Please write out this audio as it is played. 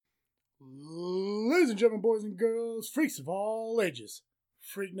Ladies and gentlemen, boys and girls, freaks of all ages,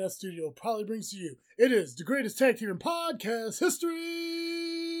 FreakNet Studio proudly brings to you, it is the greatest tag team in podcast history!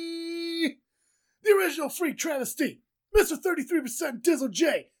 The original Freak Travesty, Mr. 33% Dizzle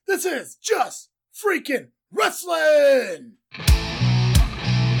J. This is Just Freaking Wrestling!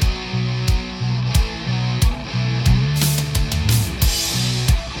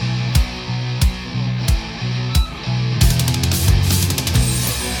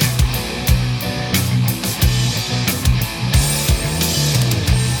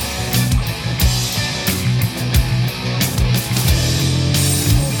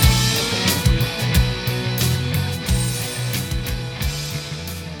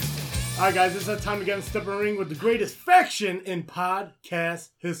 Alright guys, it's that time to get in step in the ring with the greatest faction in podcast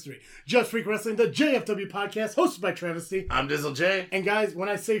history. Just Freak Wrestling, the JFW podcast, hosted by Travesty. I'm Dizzle J. And guys, when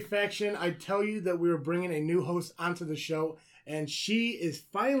I say faction, I tell you that we are bringing a new host onto the show, and she is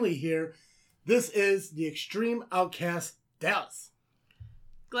finally here. This is the Extreme Outcast, Dallas.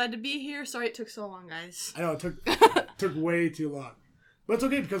 Glad to be here. Sorry it took so long, guys. I know, it took way too long. But it's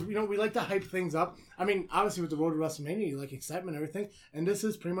okay because, we like to hype things up. I mean, obviously with the road to WrestleMania, you like excitement and everything. And this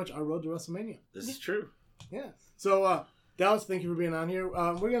is pretty much our road to WrestleMania. This is true. Yeah. So, Dallas, thank you for being on here.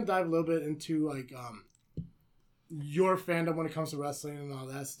 We're going to dive a little bit into, your fandom when it comes to wrestling and all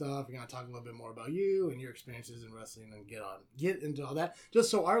that stuff. We're going to talk a little bit more about you and your experiences in wrestling and get into all that. Just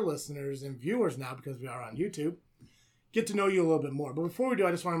so our listeners and viewers now, because we are on YouTube, get to know you a little bit more. But before we do,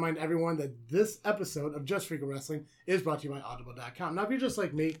 I just want to remind everyone that this episode of Just Freaking Wrestling is brought to you by Audible.com. Now, if you're just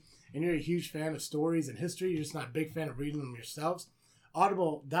like me and you're a huge fan of stories and history, you're just not a big fan of reading them yourselves,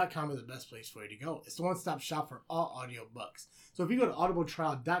 Audible.com is the best place for you to go. It's the one-stop shop for all audiobooks. So if you go to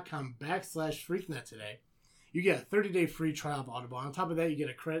audibletrial.com/freaknet today, you get a 30-day free trial of Audible. On top of that, you get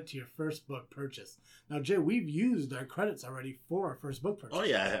a credit to your first book purchase. Now, Jay, we've used our credits already for our first book purchase. Oh,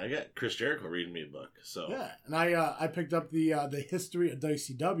 yeah. I got Chris Jericho reading me a book. So yeah, and I picked up the history of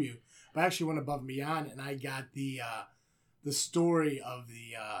WCW, but I actually went above and beyond, and I got the story of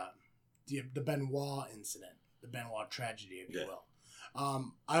the Benoit incident, the Benoit tragedy, if you will.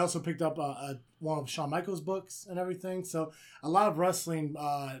 I also picked up one of Shawn Michaels' books and everything. So a lot of wrestling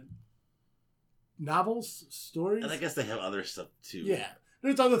novels, stories. And I guess they have other stuff too. Yeah.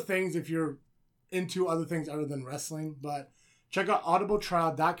 There's other things if you're into other things other than wrestling. But check out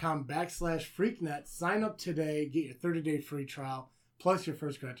audibletrial.com/freaknet. Sign up today. Get your 30-day free trial. Plus your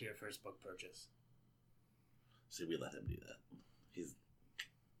first credit to your first book purchase. See, we let him do that.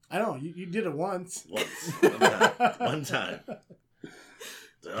 I know. You did it once. One time.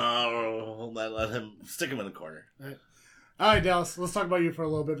 Oh, let him stick him in the corner. All right, Dallas, let's talk about you for a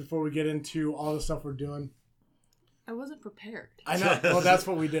little bit before we get into all the stuff we're doing. I wasn't prepared. I know. Well, that's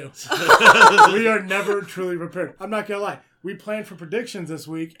what we do. We are never truly prepared. I'm not going to lie. We planned for predictions this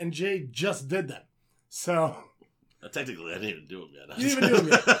week, and Jay just did them. So. Technically, I didn't even do them yet. You didn't even do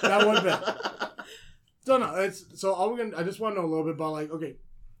them yet. Not one bit. So, no. I just want to know a little bit about, okay,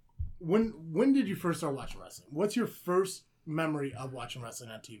 when did you first start watching wrestling? What's your first memory of watching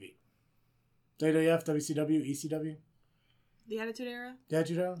wrestling on TV? WWF, WCW, ECW? The Attitude Era? The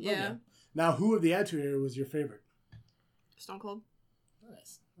Attitude Era? Yeah. Okay. Now, who of the Attitude Era was your favorite? Stone Cold.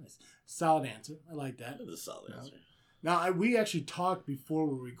 Nice. Solid answer. I like that. That is a solid answer. Now, we actually talked before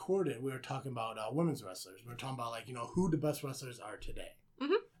we recorded. We were talking about women's wrestlers. We were talking about, who the best wrestlers are today.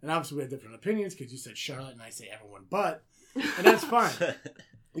 Mm-hmm. And obviously, we had different opinions because you said Charlotte and I say everyone but. And that's fine.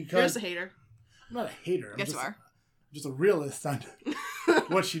 You're just a hater. I'm not a hater. Yes, you are. I'm just a realist on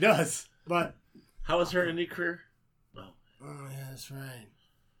what she does. But how was her indie career? Oh, yeah, that's right.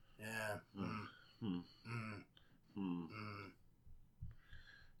 Yeah.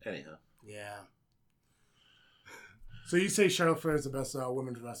 Anyhow. Yeah. So you say Charlotte Flair is the best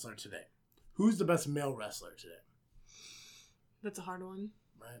women's wrestler today. Who's the best male wrestler today? That's a hard one.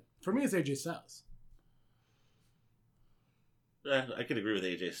 Right. For me, it's AJ Styles. Yeah, I could agree with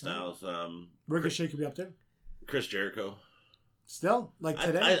AJ Styles. Ricochet could be up there. Chris Jericho. Still?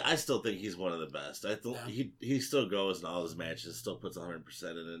 Today? I still think he's one of the best. He still goes in all his matches, still puts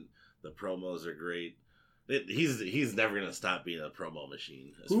 100% in it. The promos are great. He's never going to stop being a promo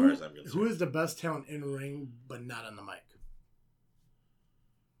machine, as far as I'm concerned. Who is the best talent in the ring, but not on the mic?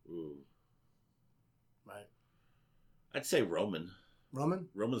 Ooh. Right. I'd say Roman. Roman?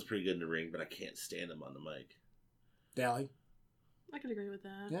 Roman's pretty good in the ring, but I can't stand him on the mic. Dally? I could agree with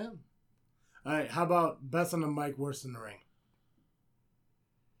that. Yeah. All right, how about best on the mic, worst in the ring?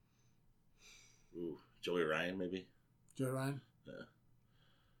 Ooh, Joey Ryan, maybe? Joey Ryan? Yeah.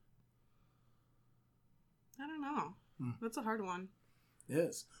 I don't know. That's a hard one. It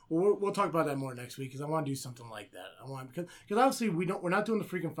is. Well, we'll talk about that more next week because I want to do something like that. I want because obviously we're not doing the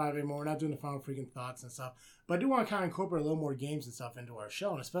freaking 5 anymore. We're not doing the final freaking thoughts and stuff. But I do want to kind of incorporate a little more games and stuff into our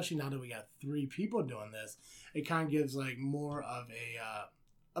show, and especially now that we got 3 people doing this, it kind of gives like more of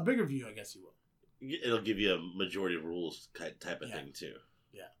a bigger view, I guess you will. It'll give you a majority rules type of thing too.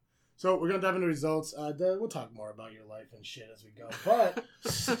 Yeah. So we're gonna dive into results. We'll talk more about your life and shit as we go. But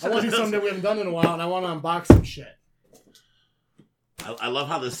I want to do something that we haven't done in a while, and I want to unbox some shit. I love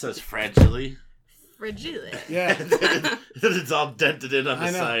how this says fragile. Fragile. Yeah. It's all dented in on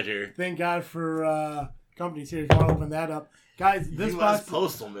the side here. Thank God for companies here. If you want to open that up, guys, this box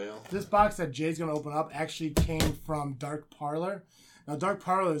postal mail. This box that Jay's gonna open up actually came from Dark Parlor. Now, Dark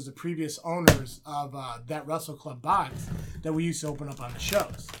Parlor is the previous owners of that Wrestle Club box that we used to open up on the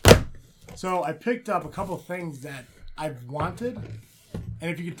shows. So I picked up a couple of things that I've wanted,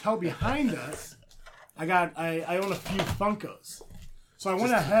 and if you could tell behind us, I own a few Funkos. So I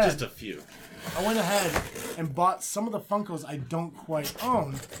went ahead. Just a few. I went ahead and bought some of the Funkos I don't quite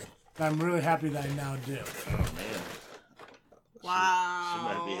own, that I'm really happy that I now do. Oh man. Wow. She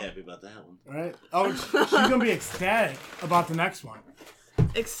might be happy about that one. Right? Oh, she's gonna be ecstatic about the next one.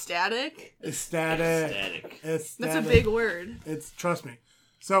 Ecstatic? Ecstatic. That's a big word. Trust me.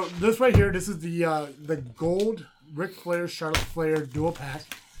 So this right here, this is the gold Ric Flair Charlotte Flair dual pack.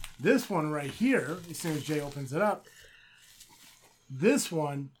 This one right here, as soon as Jay opens it up, this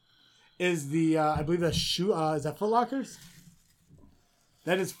one is the I believe that's is that Foot Locker's?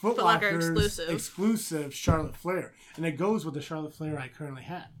 That is Foot Locker's exclusive Charlotte Flair, and it goes with the Charlotte Flair I currently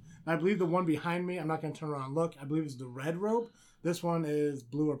have. And I believe the one behind me, I'm not going to turn around and look. I believe it's the red robe. This one is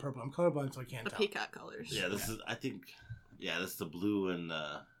blue or purple. I'm colorblind, so I can't tell. The peacock colors. Yeah, this is. I think. Yeah, that's the blue and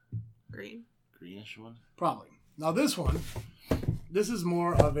green, greenish one. Probably. Now this one, this is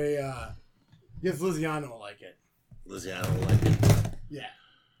more of a. Yes, Liziano will like it. Liziano will like it. Yeah.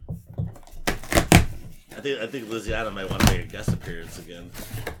 I think Liziano might want to make a guest appearance again.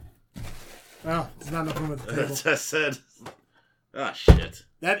 Well, it's not enough room at the table. That's what I said. Oh, shit.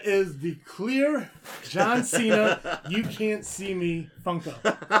 That is the clear John Cena You Can't See Me Funko.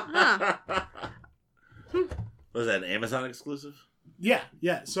 Was that an Amazon exclusive? Yeah.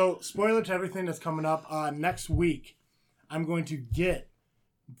 So, spoiler to everything that's coming up. Next week, I'm going to get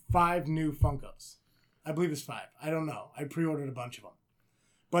 5 new Funkos. I believe it's 5. I don't know. I pre-ordered a bunch of them.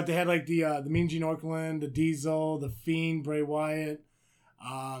 But they had like the Mean Gene Okerlund, the Diesel, the Fiend, Bray Wyatt,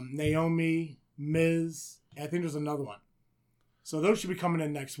 Naomi, Miz. I think there's another one. So those should be coming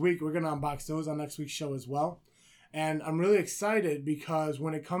in next week. We're going to unbox those on next week's show as well. And I'm really excited because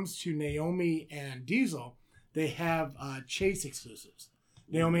when it comes to Naomi and Diesel, they have Chase exclusives.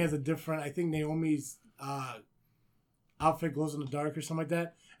 Naomi has a different, I think Naomi's outfit glows in the dark or something like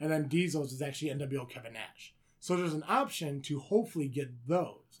that. And then Diesel's is actually NWO Kevin Nash. So there's an option to hopefully get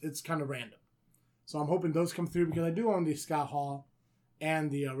those. It's kind of random. So I'm hoping those come through because I do own the Scott Hall and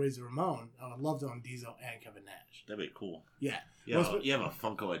the Razor Ramon. I would love to own Diesel and Kevin Nash. That'd be cool. Yeah. You have a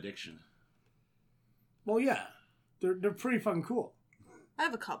Funko addiction. Well, yeah. They're pretty fucking cool. I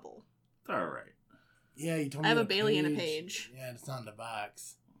have a couple. They're all right. Yeah, you told me. I have a Bailey and a Paige. Yeah, it's not in the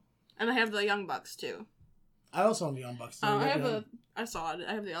box. And I have the Young Bucks, too. I also own the Young Bucks, too. I saw it.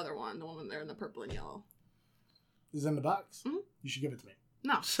 I have the other one. The one there in the purple and yellow. Is it in the box? Mm-hmm. You should give it to me.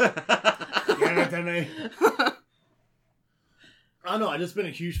 No. Give it to me. I don't know. I've just been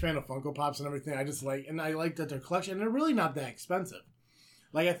a huge fan of Funko Pops and everything. I like that their collection. And they're really not that expensive.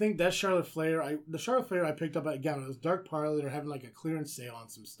 Like, I think that Charlotte Flair, the Charlotte Flair I picked up at, again, it was Dark Parlor. They're having like a clearance sale on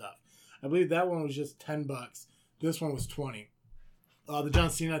some stuff. I believe that one was just $10. This one was $20. The John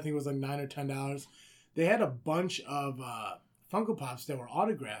Cena, I think, was like $9 or $10. They had a bunch of Funko Pops that were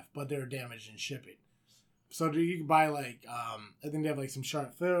autographed, but they were damaged in shipping. So you can buy like, I think they have like some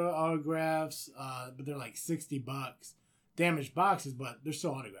Charlotte Flair autographs, but they're like $60. Damaged boxes, but they're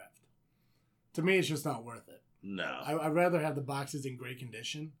still autographed. To me, it's just not worth it. No. I'd rather have the boxes in great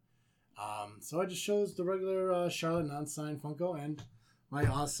condition. So I just chose the regular Charlotte non-signed Funko and my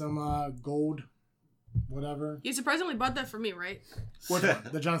awesome gold whatever. You surprisingly bought that for me, right? What one?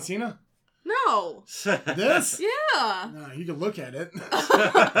 The John Cena? No. This? Yeah. No, you can look at it.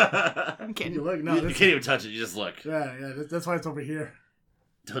 I'm kidding. You can look. No, you can't even touch it. You just look. Yeah. That's why it's over here.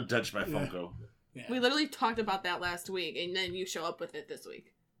 Don't touch my Funko. Yeah. We literally talked about that last week, and then you show up with it this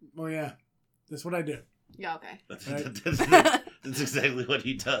week. Oh, yeah. That's what I do. Yeah, okay. That's exactly what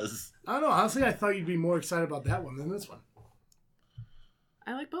he does. I don't know. Honestly, I thought you'd be more excited about that one than this one.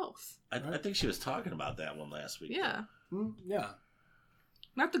 I like both. I think she was talking about that one last week. Yeah. Yeah.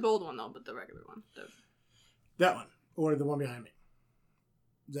 Not the gold one, though, but the regular one. That one. Or the one behind me.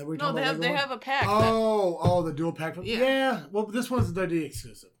 Is that what you're No, talking about? they have a pack. Oh, the dual pack. Yeah. Yeah. Well, this one's the WWE exclusive. Yeah. Well, this one's the WWE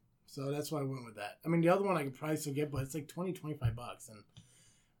exclusive. So that's why I went with that. I mean, the other one I could probably still get, but it's like $20, $25. And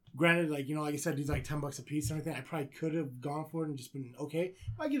granted, like, you know, like I said, these are like $10 a piece and everything. I probably could have gone for it and just been okay.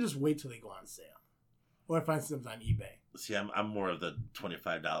 I could just wait till they go on sale. Or I find some on eBay. See, I'm more of the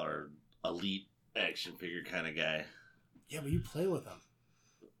 $25 elite action figure kind of guy. Yeah, but you play with them.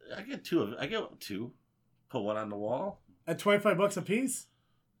 I get two. Put one on the wall. At $25 a piece?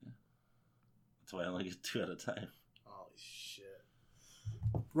 That's why I only get 2 at a time. Holy shit.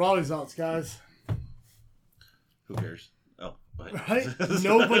 Raleigh's out, guys. Who cares? Oh, Right?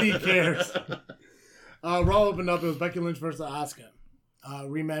 Nobody cares. Raw opened up. It was Becky Lynch versus Asuka.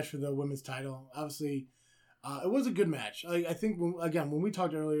 Rematch for the women's title. Obviously, it was a good match. I think, when we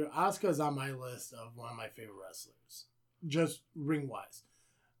talked earlier, Asuka is on my list of one of my favorite wrestlers. Just ring-wise.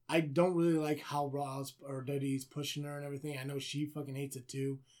 I don't really like how Raw's or WWE's pushing her and everything. I know she fucking hates it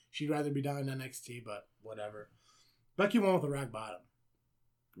too. She'd rather be down in NXT, but whatever. Becky won with a rock bottom.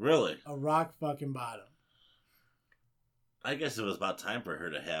 Really? A rock fucking bottom. I guess it was about time for her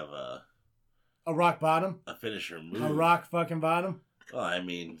to have A rock bottom? a finisher move. A rock fucking bottom? Well, I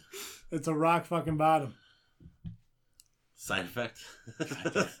mean, It's a rock fucking bottom. side effect.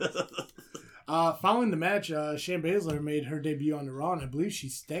 Following the match, Shayna Baszler made her debut on the Raw, and I believe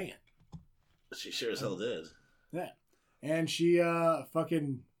she's staying. She sure as hell did. Yeah. And she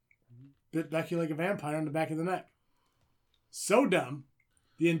fucking bit Becky like a vampire on the back of the neck. So dumb.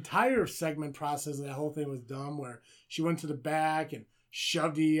 The entire segment process of that whole thing was dumb, where she went to the back and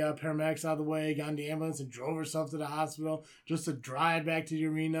shoved the paramedics out of the way, got in the ambulance, and drove herself to the hospital just to drive back to the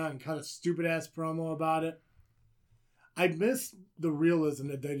arena and cut a stupid-ass promo about it. I miss the realism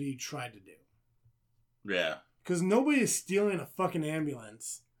that WWE tried to do. Yeah. Because nobody is stealing a fucking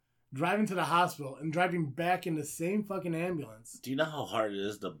ambulance, driving to the hospital, and driving back in the same fucking ambulance. Do you know how hard it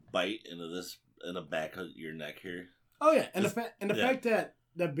is to bite in the back of your neck here? Oh yeah, and Just- the fact that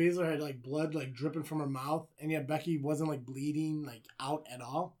Baszler had like blood like dripping from her mouth, and yet Becky wasn't like bleeding like out at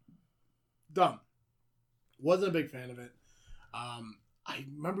all. Dumb. Wasn't a big fan of it. I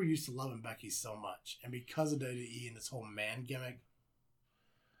remember used to loving Becky so much, and because of WWE and this whole man gimmick.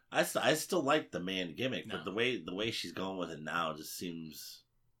 I still like the man gimmick, No. but the way she's going with it now just seems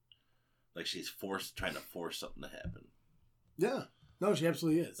like she's trying to force something to happen. Yeah. No, she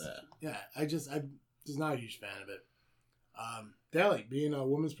absolutely is. Yeah. Yeah. I'm just not a huge fan of it. Dally, being a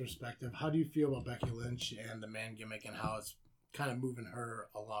woman's perspective, how do you feel about Becky Lynch and the man gimmick and how it's kind of moving her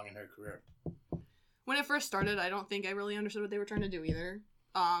along in her career? When it first started, I don't think I really understood what they were trying to do either.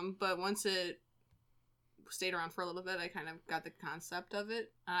 But once it stayed around for a little bit, I kind of got the concept of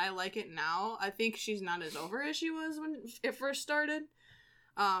it. I like it now. I think she's not as over as she was when it first started.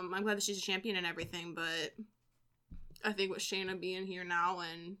 I'm glad that she's a champion and everything, but I think with Shayna being here now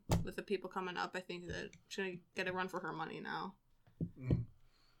and with the people coming up, I think that she's going to get a run for her money now. Mm.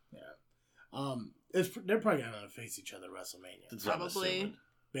 Yeah. They're probably going to face each other at WrestleMania. That's what I'm Probably. assuming.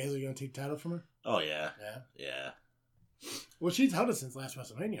 Baszler going to take the title from her? Oh yeah. Yeah. Yeah. Well, she's held it since last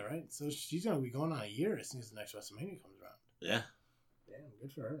WrestleMania, right? So she's going to be going on a year as soon as the next WrestleMania comes around. Yeah. Damn,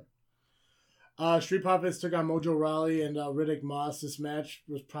 good for her. Street Profits took on Mojo Rawley and Riddick Moss. This match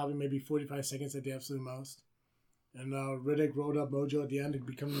was probably maybe 45 seconds at the absolute most. And Riddick rolled up Mojo at the end and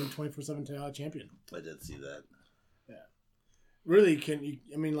become the 24/7 champion. I did see that. Really,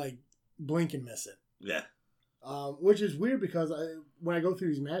 blink and miss it. Yeah. Which is weird because when I go through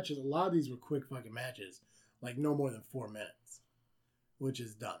these matches, a lot of these were quick fucking matches. Like no more than 4 minutes. Which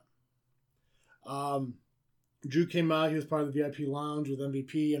is dumb. Drew came out. He was part of the VIP lounge with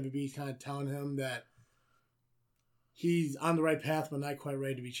MVP. MVP's kind of telling him that he's on the right path, but not quite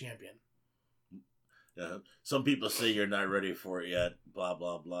ready to be champion. Yeah. Some people say you're not ready for it yet. Blah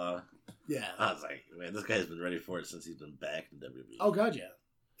blah blah. Yeah. I was like, man, this guy's been ready for it since he's been back in WWE. Oh god, yeah.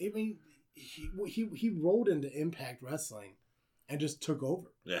 I mean, he rolled into Impact Wrestling and just took over.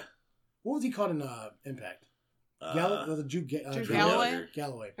 Yeah. What was he called in Impact? Was it Drew Drew Galloway?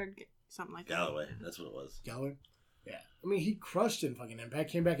 Galloway. Or something like that. Galloway. That's what it was. Galloway? Yeah. I mean, he crushed in fucking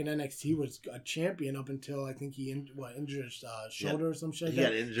Impact. Came back in NXT, was a champion up until I think he injured his shoulder or some shit like He that.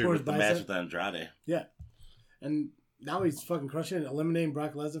 got injured Tore with his the match bicep. with Andrade. Yeah. And now he's fucking crushing it, eliminating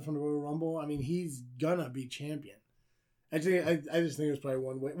Brock Lesnar from the Royal Rumble. I mean, he's gonna be champion. I just think it was probably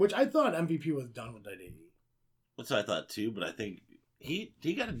one way, which I thought MVP was done with WWE. That's what I thought too, but I think he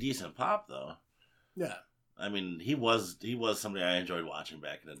got a decent pop though. Yeah. I mean, he was somebody I enjoyed watching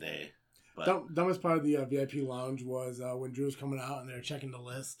back in the day. But Dumbest part of the VIP lounge was when Drew was coming out and they were checking the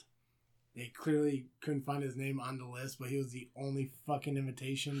list. They clearly couldn't find his name on the list, but he was the only fucking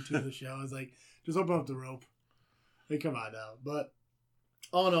invitation to the show. I was like, just open up the rope. Hey, come on now. But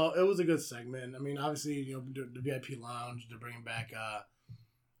Oh no, it was a good segment. I mean, obviously, the VIP lounge. They're bringing back.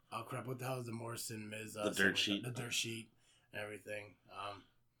 Oh crap! What the hell is the Morrison Miz? The dirt sheet. The dirt sheet and everything.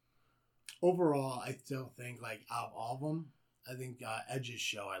 Overall, I still think like out of all of them, I think Edge's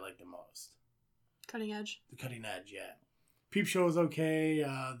show I like the most. Cutting Edge. The Cutting Edge, yeah. Peep Show was okay.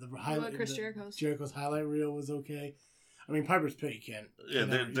 Chris Jericho's? Jericho's highlight reel was okay. I mean, Piper's Pit, you can't. Yeah,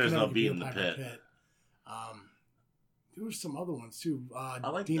 there's no beat in the pit. There were some other ones too. I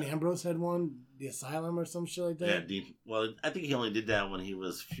like Dean that. Ambrose had one, The Asylum or some shit like that. Yeah, Dean. Well, I think he only did that when he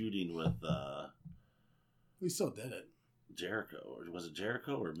was feuding with We still did it. Jericho. Or was it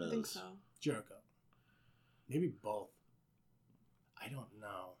Jericho or Miz? I think so. Jericho. Maybe both. I don't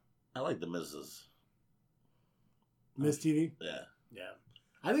know. I like the Miz's. Miz TV? Yeah. Yeah.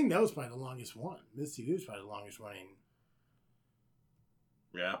 I think that was probably the longest one. Miz TV was probably the longest running.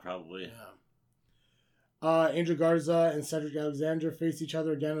 Yeah, probably. Yeah. Angel Garza and Cedric Alexander faced each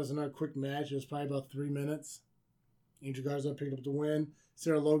other again. It was another quick match. It was probably about 3 minutes. Angel Garza picked up the win.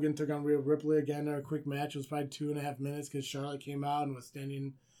 Sarah Logan took on Rhea Ripley again. Another quick match. It was probably 2.5 minutes because Charlotte came out and was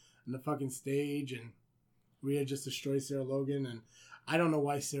standing on the fucking stage, and Rhea just destroyed Sarah Logan. And I don't know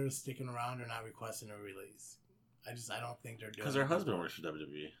why Sarah's sticking around or not requesting a release. I don't think they're doing it. Because her husband works for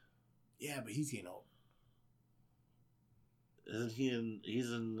WWE. Yeah, but he's getting old. Isn't he in?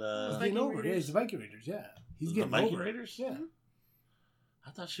 He's in. He's getting over. Yeah, he's the Viking Raiders. Yeah, he's The getting Viking over. Raiders? Yeah, I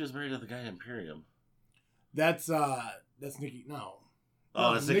thought she was married to the guy in Imperium. that's Nikki. No,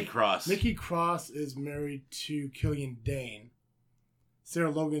 Oh, that's Nikki Cross. Nikki Cross is married to Killian Dane. Sarah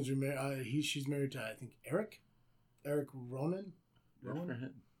Logan's she's married to I think Eric Ronan. Good for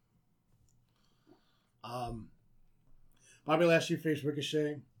him. Bobby Lashley faced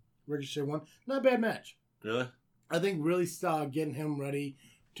Ricochet. Ricochet won. Not a bad match. Really? I think really getting him ready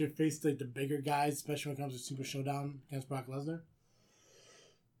to face like the bigger guys, especially when it comes to Super Showdown against Brock Lesnar.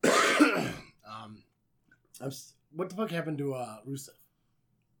 What the fuck happened to Rusev?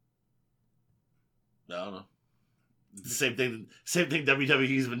 I don't know. Same thing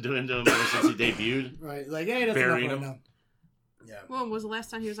WWE's been doing to him ever since he debuted. Right, like hey, that's Burying enough right him. now. Yeah. Well, was the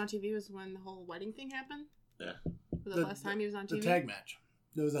last time he was on TV was when the whole wedding thing happened? Yeah. Was the last time he was on TV? The tag match.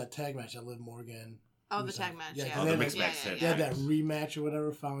 There was that tag match that Liv Morgan. Oh, the tag match. Yeah. Oh, the mixed match. They had that rematch or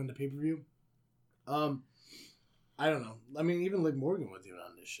whatever following the pay-per-view. I don't know. I mean, even Liv Morgan was even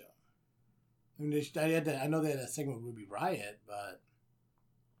on this show. I mean, I know they had a segment with Ruby Riott, but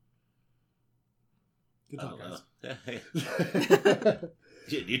good talk, guys.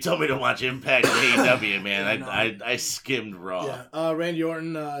 You told me to watch Impact and AEW, man. I skimmed Raw. Yeah. Randy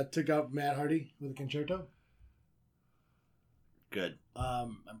Orton took out Matt Hardy with a concerto. Good.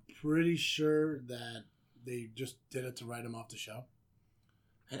 I'm pretty sure that they just did it to write him off the show.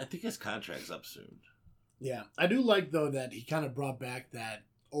 I think his contract's up soon. Yeah. I do like, though, that he kind of brought back that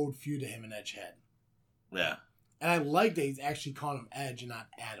old feud to him and Edge had. Yeah. And I like that he's actually calling him Edge and not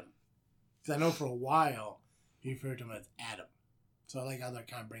Adam. Because I know for a while he referred to him as Adam. So I like how they're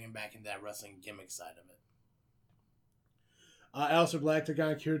kind of bringing back into that wrestling gimmick side of it. Aleister Black took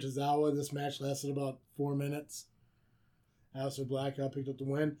on Akira Tozawa. This match lasted about 4 minutes. Aleister Black picked up the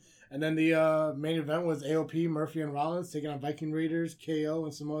win. And then the main event was AOP, Murphy, and Rollins taking on Viking Raiders, KO,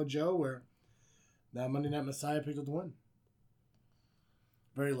 and Samoa Joe, where the Monday Night Messiah picked up the win.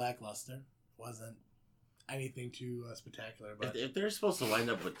 Very lackluster. Wasn't anything too spectacular. But if they're supposed to wind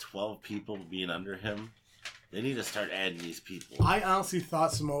up with 12 people being under him, they need to start adding these people. I honestly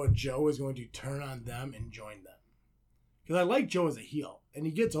thought Samoa Joe was going to turn on them and join them. Because I like Joe as a heel, and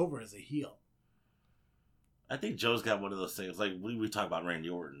he gets over as a heel. I think Joe's got one of those things, like we talk about Randy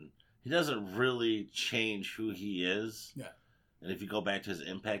Orton. He doesn't really change who he is. Yeah. And if you go back to his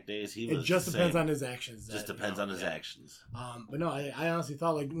Impact days, he was It just the depends same. on his actions. Just depends on his actions. But no, I honestly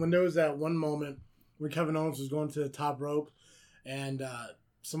thought, like, when there was that one moment when Kevin Owens was going to the top rope, and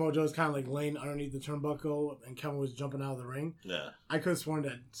Samoa Joe was kind of like laying underneath the turnbuckle, and Kevin was jumping out of the ring. Yeah. I could have sworn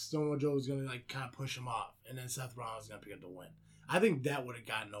that Samoa Joe was going to like kind of push him off, and then Seth Rollins was going to pick up the win. I think that would have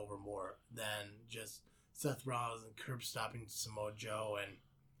gotten over more than just Seth Rollins and curb stopping Samoa Joe. And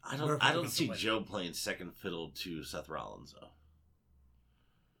I don't see Joe playing second fiddle to Seth Rollins though.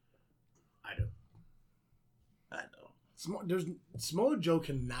 I do. I know. Samoa Joe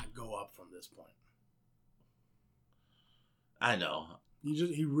cannot go up from this point. I know.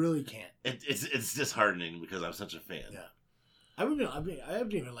 He really can't. It's disheartening because I'm such a fan. Yeah. I would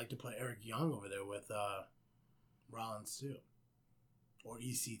even like to put Eric Young over there with Rollins too. Or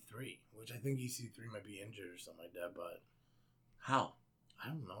EC3, which I think EC3 might be injured or something like that, but How? I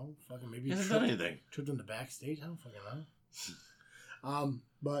don't know. Fucking maybe He hasn't done anything. Tripped in the backstage. I don't fucking know.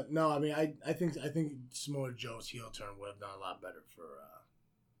 But no, I mean, I think Samoa Joe's heel turn would have done a lot better for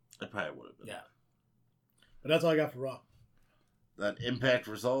I probably would have been. Yeah. But that's all I got for Raw. That Impact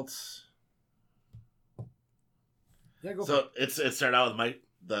results. Yeah, go So it started out with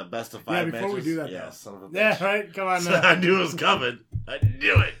the best of 5 matches. Yeah, before we do that, yeah, though. son of a bitch. Yeah, right? Come on, So man. I knew it was coming. I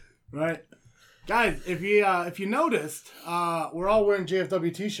knew it. Right. Guys, if you noticed, we're all wearing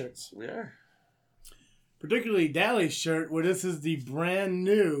JFW t-shirts. We are. Particularly Dally's shirt, where this is the brand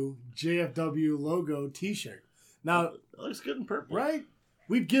new JFW logo t-shirt. Now, It looks good in purple. right?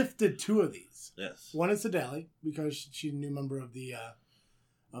 We've gifted 2 of these. Yes. One is to Dally, because she's a new member of the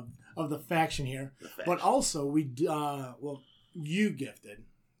of the faction here. The faction. But also, you gifted.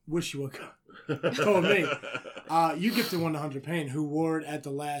 Wish you would told me. You gifted one to Hunter Payne, who wore it at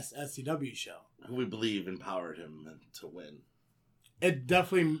the last SCW show. Who we believe empowered him to win. It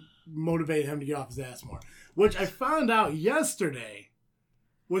definitely motivated him to get off his ass more. Which I found out yesterday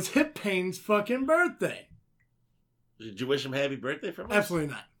was Hip Payne's fucking birthday. Did you wish him happy birthday from us? Absolutely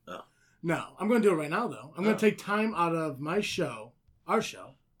not. Oh. No. I'm going to do it right now, though. I'm going to take time out of my show, our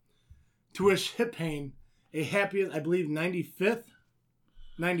show, to wish Hip Payne a happy, I believe, 95th,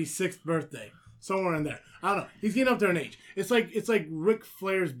 96th birthday. Somewhere in there. I don't know. He's getting up there in age. It's like Ric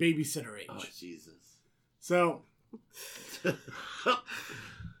Flair's babysitter age. Oh, Jesus. So,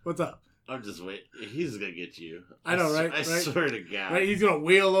 what's up? I'm just waiting. He's going to get you. I know, right? I swear to God. Right? He's going to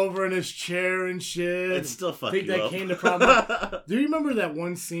wheel over in his chair and shit. It's still fuck think you that up. came to problem. Do you remember that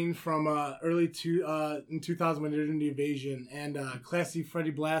one scene from in 2000 when they were doing the invasion and Classy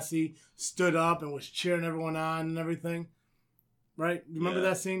Freddie Blassie stood up and was cheering everyone on and everything? Right? You remember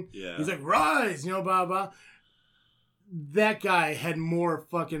that scene? Yeah. He's like, rise, blah, blah. That guy had more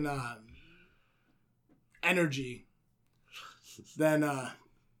fucking energy than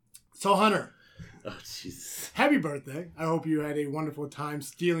So Hunter. Oh, Jesus. Happy birthday. I hope you had a wonderful time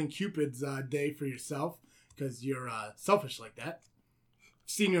stealing Cupid's day for yourself, because you're selfish like that.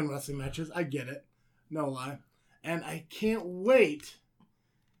 Seen you in wrestling matches. I get it. No lie. And I can't wait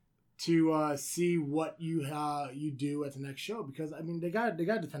to see what you do at the next show, because I mean they got to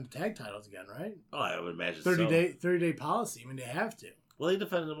defend the tag titles again, right? Oh, I would imagine 30 day policy. I mean they have to. Well, they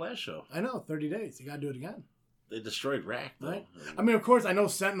defended them last show. I know, 30 days. You got to do it again. They destroyed Rack, though. Right. I mean, of course, I know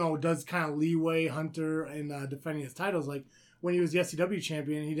Sentinel does kind of leeway Hunter in defending his titles. Like when he was the SCW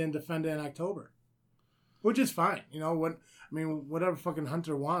champion, he didn't defend it in October, which is fine. Whatever fucking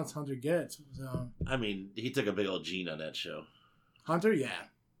Hunter wants, Hunter gets. So I mean, he took a big old gene on that show. Hunter, yeah.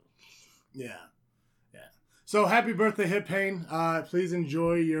 So happy birthday, Hip Payne. Please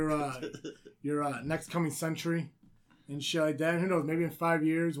enjoy your next coming century and shit like that. Who knows? Maybe in 5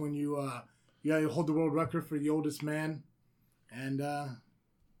 years when you hold the world record for the oldest man. And,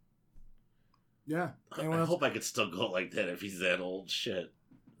 yeah. I hope I could still go like that if he's that old. Shit.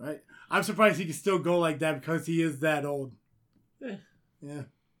 Right? I'm surprised he can still go like that because he is that old. Yeah.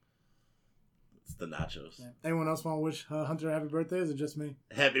 It's the nachos. Yeah. Anyone else want to wish Hunter a happy birthday? Or is it just me?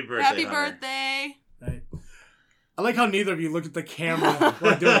 Happy birthday, Happy Hunter. birthday. Right. I like how neither of you looked at the camera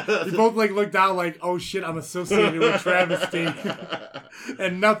while doing it. You both looked down like, oh shit, I'm associated with travesty.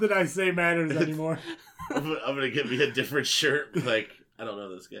 And nothing I say matters anymore. I'm going to get me a different shirt. Like, I don't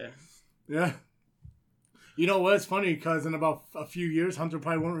know this guy. Yeah. You know what? It's funny because in about a few years, Hunter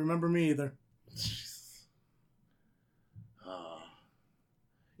probably won't remember me either.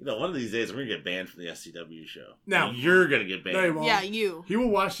 One of these days we're going to get banned from the SCW show. No. You're going to get banned. No, he won't. Yeah, you. He will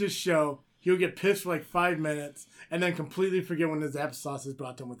watch this show. He'll get pissed for like 5 minutes and then completely forget when his applesauce is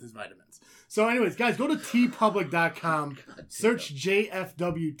brought to him with his vitamins. So anyways, guys, go to tpublic.com, search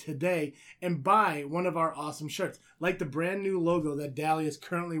JFW today, and buy one of our awesome shirts. Like the brand new logo that Dally is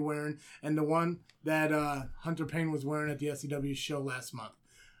currently wearing and the one that Hunter Payne was wearing at the SCW show last month.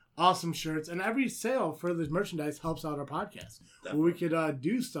 Awesome shirts. And every sale for this merchandise helps out our podcast. Where we could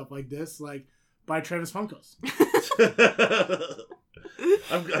do stuff like this, like buy Travis Funkos.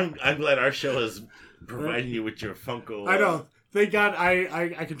 I'm glad our show is providing you with your Funko. I know. Thank God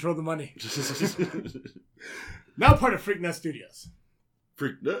I control the money. Now part of Freaknet Studios.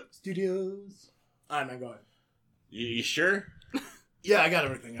 Freaknet Studios. All right, man, go ahead. You sure? Yeah, I got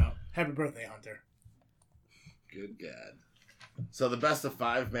everything out. Happy birthday, Hunter. Good God. So the best of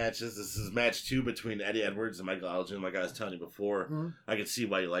 5 matches. This is match 2 between Eddie Edwards and Michael Elgin. Like I was telling you before, I could see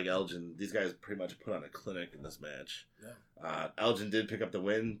why you like Elgin. These guys pretty much put on a clinic in this match. Yeah. Elgin did pick up the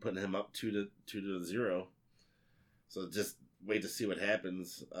win, putting him up 2-0. So just wait to see what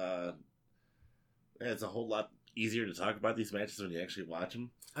happens. It's a whole lot easier to talk about these matches when you actually watch them.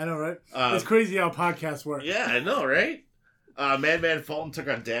 I know, right? It's crazy how podcasts work. Yeah, I know, right? Madman Fulton took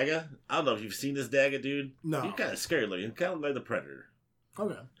on Daga. I don't know if you've seen this Daga, dude. No. He's kind of scary looking. He's kind of like the Predator.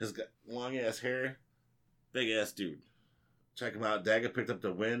 Okay. He's got long ass hair, big ass dude. Check him out. Daga picked up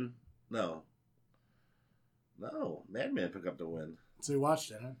the win. No, Madman picked up the win. So you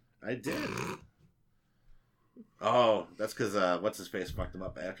watched it, huh? I did. Oh, that's because what's his face fucked him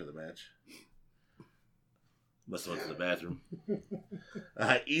up after the match. Must have went to the bathroom.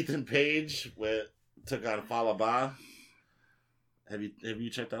 Ethan Page took on Falaba. Have you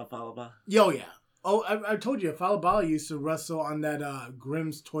checked out Falaba? Yo, yeah. Oh, I told you, Falaba used to wrestle on that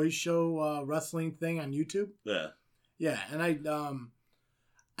Grimm's Toy Show wrestling thing on YouTube. Yeah. Yeah, and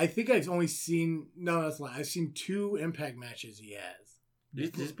I think I've only seen that's a lie. I've seen 2 Impact matches he has.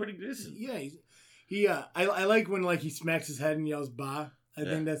 He's pretty decent. Yeah, I like when like he smacks his head and yells "Bah." I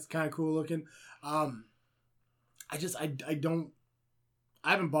think that's kind of cool looking. I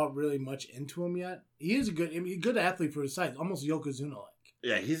haven't bought really much into him yet. He is a good athlete for his size, almost Yokozuna like.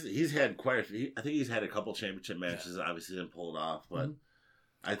 Yeah, he's had quite a few. I think he's had a couple championship matches. Yeah. Obviously, didn't pull it off, but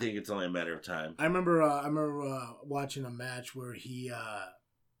I think it's only a matter of time. I remember watching a match where he.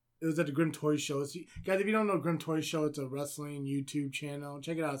 It was at the Grim Toy Show. Guys, if you don't know Grim Toy Show, it's a wrestling YouTube channel.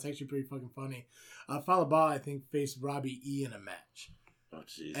 Check it out. It's actually pretty fucking funny. Falaba, I think, faced Robbie E in a match. Oh,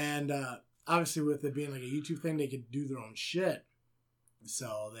 jeez. And obviously, with it being like a YouTube thing, they could do their own shit.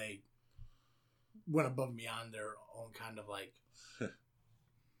 So they went above and beyond their own kind of like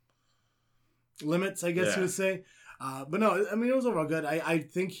limits, I guess you would say. But no, I mean, it was overall good. I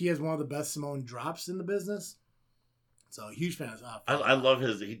think he has one of the best Samoan drops in the business. So, huge fan of I love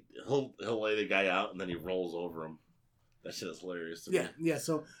he'll lay the guy out and then he rolls over him. That shit is hilarious to me. Yeah.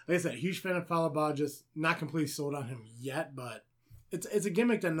 So, like I said, huge fan of Falaba. Just not completely sold on him yet, but it's a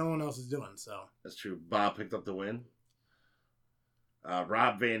gimmick that no one else is doing. So that's true. Bob picked up the win.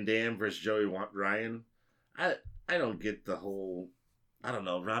 Rob Van Dam versus Joey Ryan. I don't get the whole. I don't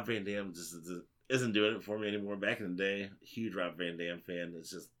know. Rob Van Dam just isn't doing it for me anymore. Back in the day, huge Rob Van Dam fan.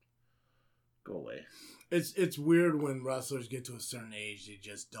 It's just go away. It's weird when wrestlers get to a certain age, they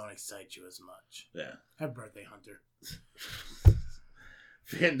just don't excite you as much. Yeah. Happy birthday, Hunter.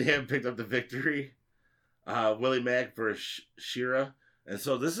 Van Dam picked up the victory. Willie Mack versus Shera. And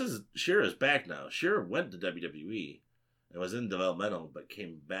so Shera's back now. Shera went to WWE and was in developmental, but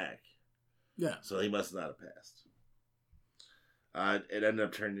came back. Yeah. So he must not have passed. It ended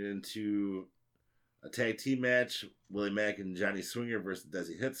up turning into a tag team match. Willie Mack and Johnny Swinger versus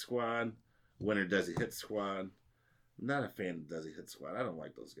Desi Hit Squad. Winner Desi Hit Squad. I'm not a fan of Desi Hit Squad. I don't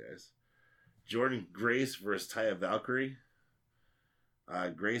like those guys. Jordan Grace versus Taya Valkyrie.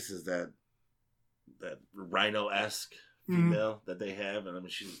 Grace is that rhino-esque female that they have, and I mean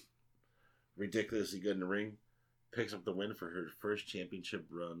she's ridiculously good in the ring. Picks up the win for her first championship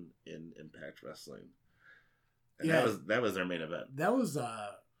run in Impact Wrestling. And that was their main event. That was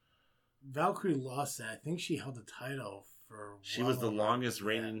Valkyrie lost that. I think she held the title for. She was the longest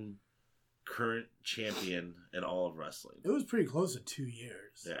reigning current champion in all of wrestling. It was pretty close to 2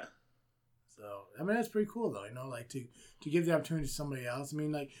 years. Yeah. So I mean that's pretty cool though, like to give the opportunity to somebody else. I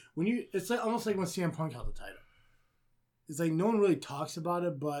mean like it's like almost like when CM Punk held the title. It's like no one really talks about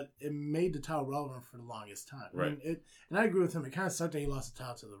it, but it made the title relevant for the longest time. Right. I mean, and I agree with him. It kind of sucked that he lost the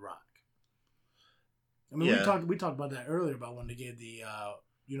title to The Rock. I mean, we talked about that earlier about when they gave the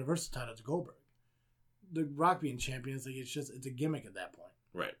Universal title to Goldberg. The Rock being champion is like it's a gimmick at that point.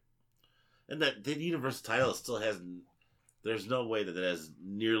 Right. And that the Universal title still hasn't. There's no way that it is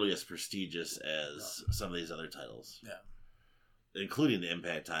nearly as prestigious as some of these other titles. Yeah. Including the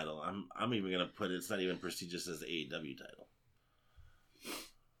Impact title. I'm even going to put it's not even prestigious as the AEW title.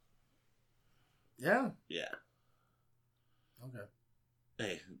 Yeah. Yeah. Okay.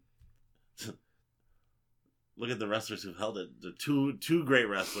 Hey. Look at the wrestlers who've held it. The two great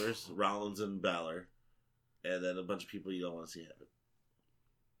wrestlers, Rollins and Balor, and then a bunch of people you don't want to see have it.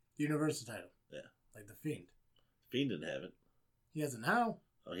 Universal title. Yeah. Like the Fiend. Fiend didn't have it. He has it now.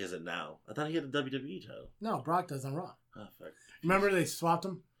 Oh, he has it now. I thought he had the WWE title. No, Brock does on Raw. Oh, fuck. Remember they swapped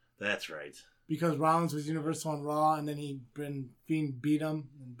him? That's right. Because Rollins was Universal on Raw, and then Fiend beat him,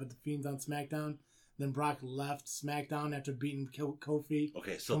 but the Fiend's on SmackDown. Then Brock left SmackDown after beating Kofi.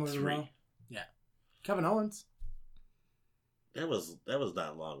 Okay, so 3. Yeah. Kevin Owens. That was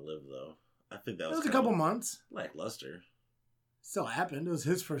not long lived though. I think that was a couple months. Lackluster. Still happened. It was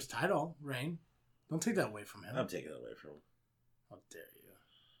his first title reign. Don't take that away from him. I'm taking it away from him. How dare you?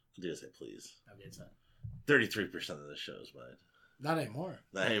 Do as I please. Okay, it's not. 33% of the show is mine. Not anymore.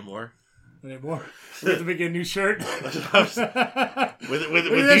 Not anymore. Not anymore. We have to make a new shirt. with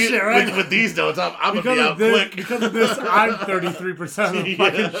these notes, I'm going to be out quick. Because of this, I'm 33% of the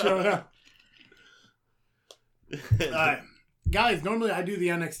fucking show now. All right. Guys, normally I do the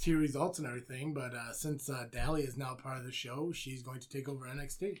NXT results and everything, but since Dahlia is now part of the show, she's going to take over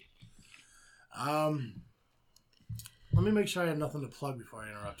NXT. Let me make sure I have nothing to plug before I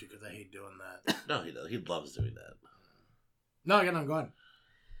interrupt you because I hate doing that. No, he does. He loves doing that. No, I got on. Go ahead.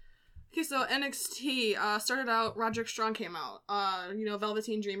 Okay, so NXT started out. Roderick Strong came out.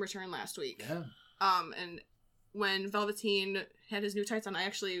 Velveteen Dream returned last week. Yeah. And when Velveteen had his new tights on,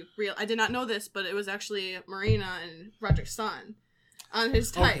 I did not know this, but it was actually Marina and Roderick's son on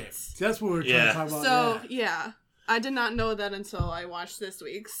his tights. Okay. See, that's what we were trying to talk about. So yeah, I did not know that until I watched this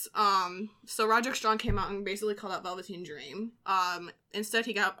week's. So Roderick Strong came out and basically called out Velveteen Dream. Instead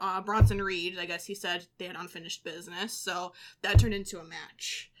he got Bronson Reed. I guess he said they had unfinished business, so that turned into a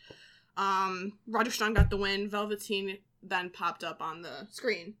match. Roderick Strong got the win. Velveteen then popped up on the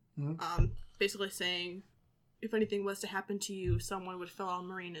screen, basically saying, if anything was to happen to you, someone would fill out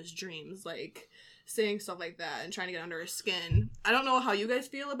Marina's dreams, like saying stuff like that and trying to get under his skin. I don't know how you guys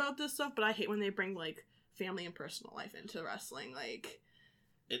feel about this stuff, but I hate when they bring like family and personal life into wrestling. Like,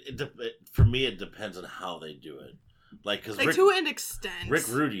 for me, it depends on how they do it. Like, because to an extent, Rick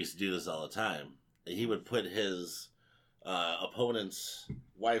Rude used to do this all the time. He would put his opponent's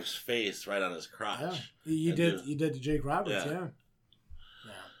wife's face right on his crotch. Yeah. You did to Jake Roberts, yeah.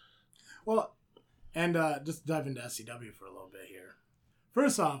 Well, and just dive into SCW for a little bit here.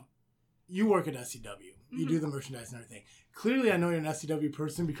 First off, you work at SCW. You do the merchandise and everything. Clearly, I know you're an SCW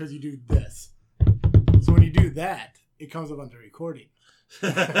person because you do this. So when you do that, it comes up under recording.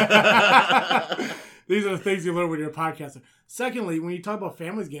 These are the things you learn when you're a podcaster. Secondly, when you talk about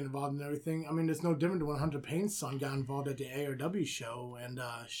families getting involved in everything, I mean, it's no different to when Hunter Payne's son got involved at the ARW show and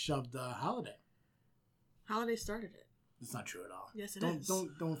shoved Holiday. Holiday started it. It's not true at all. Yes, it is.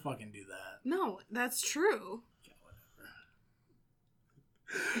 Don't fucking do that. No, that's true. Yeah,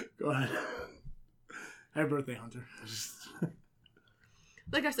 whatever. Go ahead. Happy birthday, Hunter.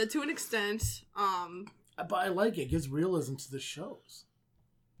 Like I said, to an extent, but I like it. It gives realism to the shows.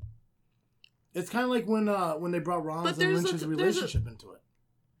 It's kind of like when they brought Rollins and Lynch's relationship into it.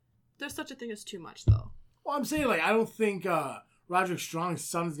 There's such a thing as too much, though. Well, I'm saying, like, I don't think Roderick Strong's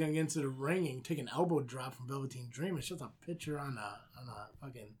son's gonna get into the ring and take an elbow drop from Velveteen Dream. It's just a picture on a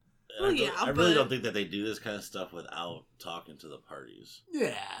fucking. I really don't think that they do this kind of stuff without talking to the parties.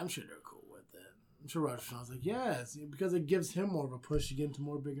 Yeah, I'm sure they're cool with it. I'm sure Roderick Strong's like, yes, because it gives him more of a push to get into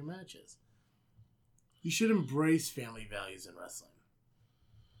more bigger matches. You should embrace family values in wrestling.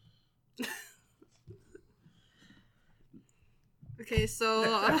 Okay, so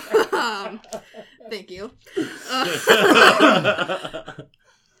thank you.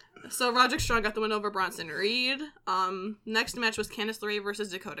 So Roderick Strong got the win over Bronson Reed. Next match was Candice LeRae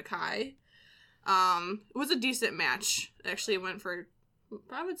versus Dakota Kai. It was a decent match. Actually, it went for,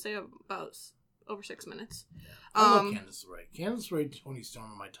 I would say, about over 6 minutes. I love Candice LeRae. Candice LeRae, Toni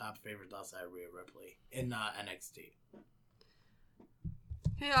Storm are my top favorites outside Rhea Ripley in NXT.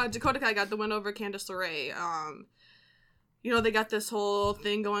 Hey, Dakota Kai got the win over Candice LeRae. They got this whole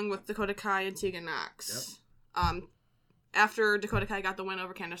thing going with Dakota Kai and Tegan Nox. Yep. After Dakota Kai got the win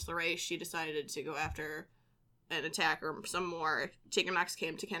over Candice LeRae, she decided to go after an attack or some more. Tegan Nox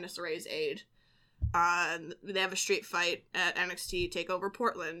came to Candice LeRae's aid. They have a street fight at NXT TakeOver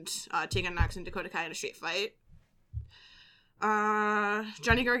Portland. Tegan Nox and Dakota Kai in a street fight.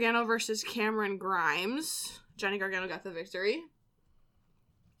 Johnny Gargano versus Cameron Grimes. Johnny Gargano got the victory.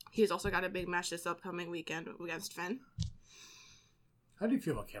 He's also got a big match this upcoming weekend against Finn. How do you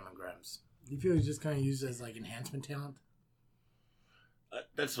feel about Cameron Grimes? Do you feel he's just kind of used as like enhancement talent?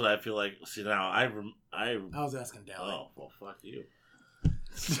 That's what I feel like. See, now I was asking Dally. Oh, well, fuck you.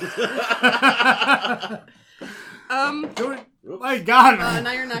 My God.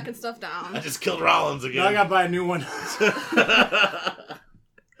 Now you're knocking stuff down. I just killed Rollins again. Now I gotta buy a new one.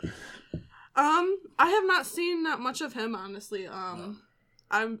 I have not seen that much of him, honestly. No.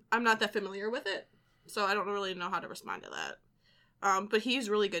 I'm not that familiar with it, so I don't really know how to respond to that. But he's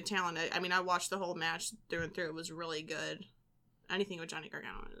really good talent. I mean, I watched the whole match through and through. It was really good. Anything with Johnny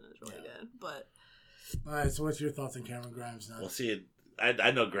Gargano is really good. But all right, so what's your thoughts on Cameron Grimes now? Well, see,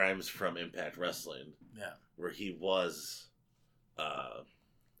 I know Grimes from Impact Wrestling. Yeah. Where he was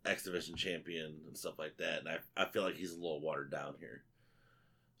X Division champion and stuff like that. And I feel like he's a little watered down here.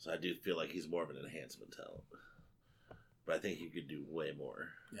 So I do feel like he's more of an enhancement talent. But I think he could do way more.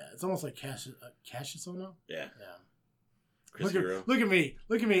 Yeah, it's almost like Cassius Ohno. Yeah. Look at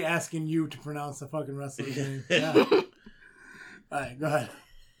me asking you to pronounce the fucking wrestler's name. Yeah. All right, go ahead.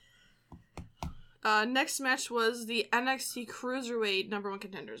 Next match was the NXT Cruiserweight #1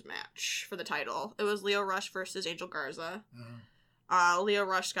 Contenders match for the title. It was Lio Rush versus Angel Garza. Mm-hmm. Lio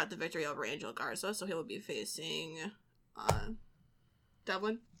Rush got the victory over Angel Garza, so he will be facing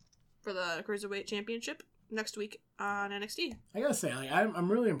Devlin for the Cruiserweight Championship next week on NXT. I gotta say, like,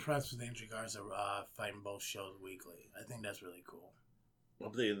 I'm really impressed with Angel Garza fighting both shows weekly. I think that's really cool.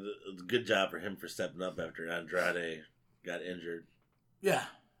 Well, good job for him for stepping up after Andrade got injured. Yeah.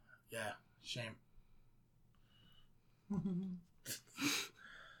 Shame.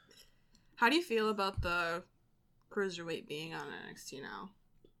 How do you feel about the cruiserweight being on NXT now?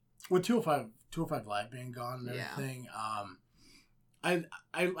 With 205 Live being gone and everything, I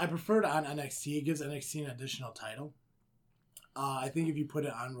prefer it on NXT. It gives NXT an additional title. I think if you put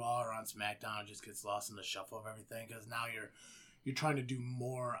it on Raw or on SmackDown, it just gets lost in the shuffle of everything because now you're trying to do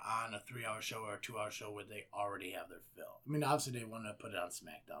more on a 3-hour show or a 2-hour show where they already have their fill. I mean, obviously they want to put it on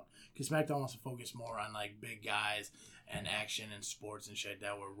SmackDown because SmackDown wants to focus more on like big guys and action and sports and shit like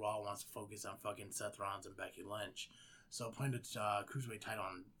that, where Raw wants to focus on fucking Seth Rollins and Becky Lynch. So putting the cruiserweight title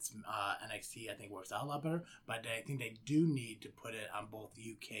on NXT, I think works out a lot better. But I think they do need to put it on both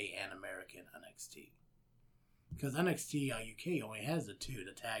UK and American NXT. Because NXT UK only has the three,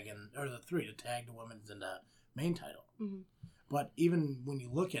 the tag, the women's and the main title. Mm-hmm. But even when you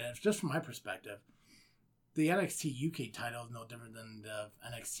look at it, just from my perspective, the NXT UK title is no different than the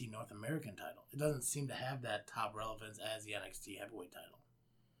NXT North American title. It doesn't seem to have that top relevance as the NXT heavyweight title.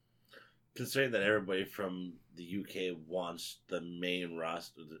 Considering that everybody from the UK wants the main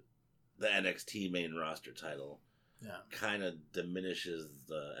roster, the NXT main roster title, kind of diminishes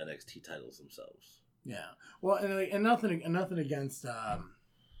the NXT titles themselves. Yeah. Well, and nothing against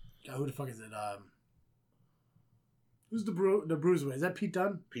who the fuck is it? Who's the bruiserweight? Is that Pete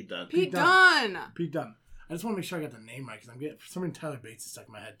Dunne? Pete Dunne. Pete Dunne. I just want to make sure I got the name right because I'm getting for some reason Tyler Bates is stuck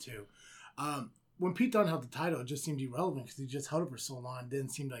in my head too. When Pete Dunne held the title, it just seemed irrelevant because he just held it for so long and didn't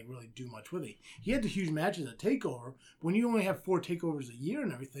seem to like really do much with it. He had the huge matches at TakeOver. But when you only have 4 takeovers a year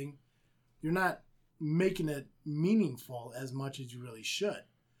and everything, you're not making it meaningful as much as you really should.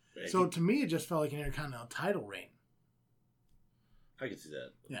 Right. So to me, it just felt like an Intercontinental title reign. I can see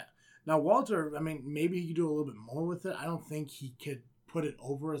that. Yeah. Now, Walter, I mean, maybe he could do a little bit more with it. I don't think he could put it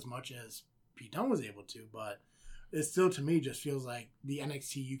over as much as Pete Dunne was able to, but it still, to me, just feels like the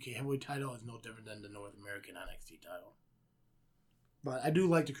NXT UK heavyweight title is no different than the North American NXT title. But I do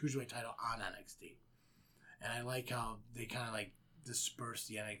like the Cruiserweight title on NXT. And I like how they kind of like disperse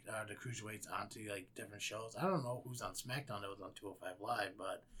the Cruiserweights onto like different shows. I don't know who's on SmackDown that was on 205 Live,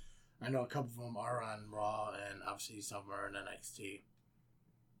 but I know a couple of them are on Raw, and obviously some of them are in NXT.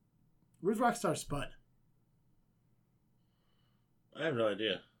 Where's Rockstar Spud? I have no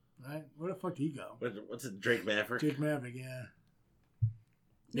idea. Right? Where the fuck did he go? What's it? Drake Maverick? Drake Maverick, yeah.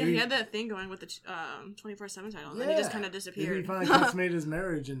 Yeah, he had that thing going with the 24/7 title, and then he just kind of disappeared. Maybe he finally consummated his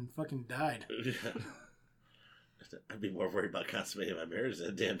marriage and fucking died. I'd be more worried about consummating my marriage than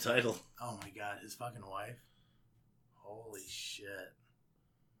a damn title. Oh my god, his fucking wife? Holy shit.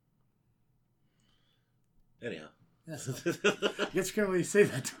 Anyhow. Yeah, so, I guess you can't really say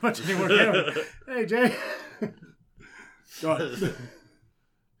that too much anymore, can we? Hey, Jay. Go on.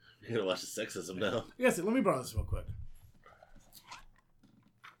 You're gonna watch the sexism now. Yes, let me borrow this real quick.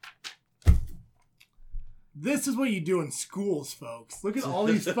 This is what you do in schools, folks. Look at all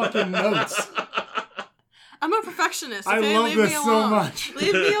these fucking notes. I'm a perfectionist. Okay? I love this so much.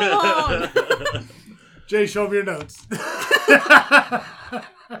 Leave me alone. Jay, show me your notes.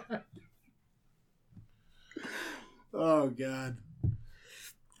 Oh, God.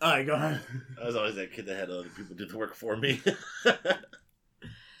 All right, go ahead. I was always that kid that had other people do the work for me.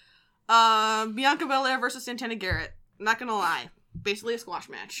 Bianca Belair versus Santana Garrett. Not gonna lie. Basically a squash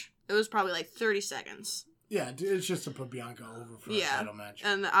match. It was probably like 30 seconds. Yeah, it's just to put Bianca over for a title match.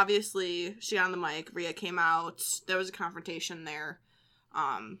 And obviously, she got on the mic. Rhea came out. There was a confrontation there.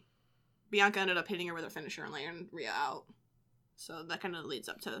 Bianca ended up hitting her with her finisher and laying Rhea out. So that kind of leads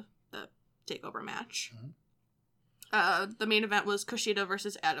up to the TakeOver match. Mm-hmm. The main event was Kushida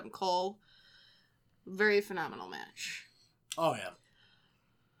versus Adam Cole. Very phenomenal match. Oh, yeah.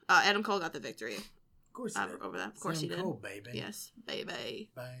 Adam Cole got the victory. Of course he did. Over that. Of course he did. Cole, baby. Yes, baby.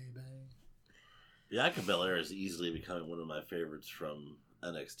 Baby. Bianca Belair is easily becoming one of my favorites from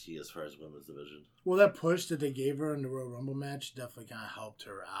NXT as far as women's division. Well, that push that they gave her in the Royal Rumble match definitely kind of helped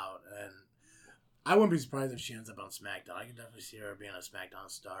her out. And I wouldn't be surprised if she ends up on SmackDown. I could definitely see her being a SmackDown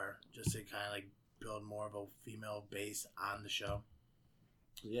star just to kind of like build more of a female base on the show.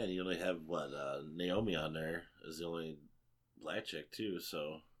 Yeah, and you only have, Naomi on there is the only black chick, too,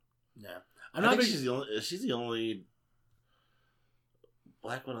 so... Yeah. I think she's the only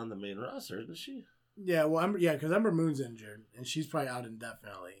black one on the main roster, isn't she? Yeah, well, because Ember Moon's injured, and she's probably out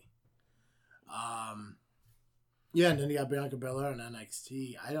indefinitely. Yeah, and then you got Bianca Belair in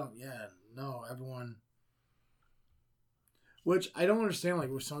NXT. Everyone... Which I don't understand,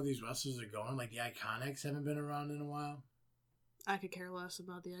 like, where some of these wrestlers are going. Like, the Iconics haven't been around in a while. I could care less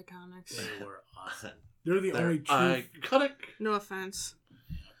about the Iconics. They were awesome. They're the only true... Iconic. No offense.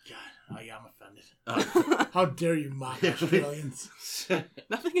 God, I'm offended. How dare you mock Australians?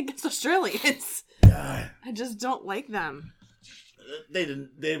 Nothing against Australians. God. I just don't like them. They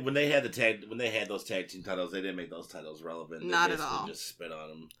didn't. When they had those tag team titles, they didn't make those titles relevant. Not at all. Just spit on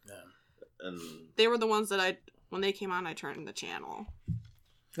them. Yeah. And they were the ones that when they came on, I turned the channel.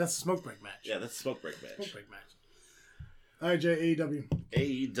 That's a smoke break match. Yeah, that's a smoke break match. Smoke break match. All right, Jay, AEW.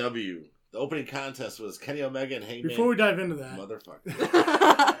 AEW. The opening contest was Kenny Omega and Hangman. Before we dive into that,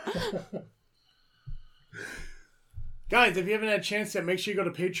 motherfucker. Guys, if you haven't had a chance yet, make sure you go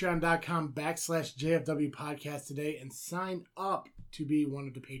to patreon.com/JFW podcast today and sign up to be one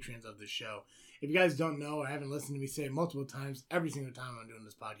of the patrons of the show. If you guys don't know or haven't listened to me say it multiple times, every single time I'm doing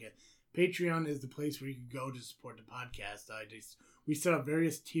this podcast, Patreon is the place where you can go to support the podcast. We set up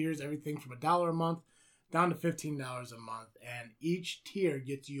various tiers, everything from $1 a month down to $15 a month, and each tier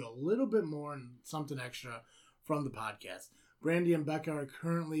gets you a little bit more and something extra from the podcast. Brandy and Becca are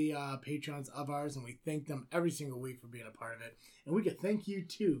currently patrons of ours, and we thank them every single week for being a part of it. And we can thank you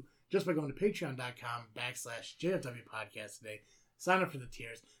too just by going to patreon.com/JFW podcast today. Sign up for the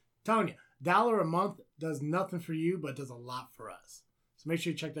tiers. I'm telling you, $1 a month does nothing for you, but does a lot for us. So make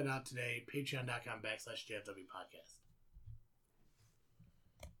sure you check that out today. Patreon.com/JFW podcast.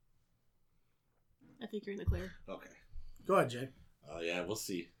 I think you're in the clear. Okay. Go ahead, Jay. Oh, yeah, we'll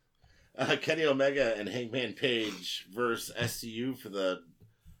see. Kenny Omega and Hangman Page versus SCU for the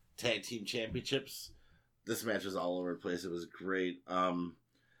tag team championships. This match was all over the place. It was great.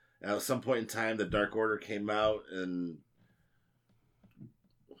 At some point in time, the Dark Order came out and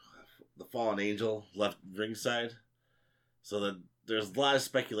the Fallen Angel left ringside. So that there's a lot of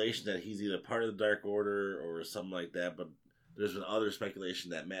speculation that he's either part of the Dark Order or something like that. But there's been other speculation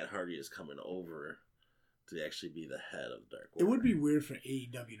that Matt Hardy is coming over to actually be the head of the Dark Order. It would be weird for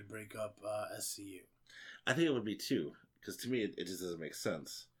AEW to break up SCU. I think it would be too, because to me it just doesn't make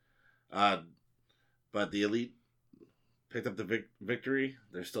sense. But the Elite picked up the victory.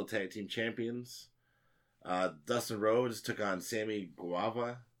 They're still tag team champions. Dustin Rhodes took on Sammy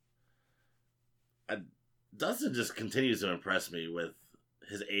Guevara. Dustin just continues to impress me with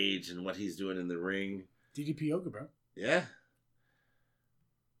his age and what he's doing in the ring. DDP Yoga, bro. Yeah.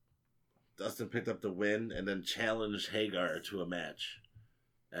 Dustin picked up the win and then challenged Hagar to a match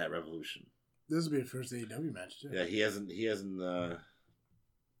at Revolution. This will be a first AEW match too. Yeah, he hasn't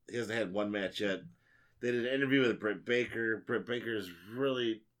had one match yet. They did an interview with Britt Baker. Britt Baker's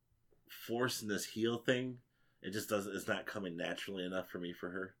really forcing this heel thing. It just doesn't. It's not coming naturally enough for me for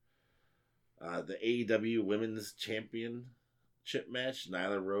her. The AEW Women's Championship match: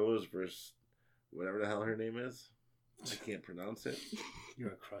 Nyla Rose versus whatever the hell her name is. I can't pronounce it. You're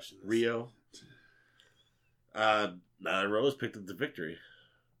crushing this. Rio. Nyla Rose picked up the victory.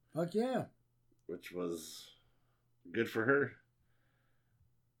 Fuck yeah. Which was good for her.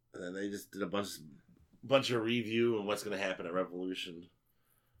 And then they just did a bunch of review on what's going to happen at Revolution.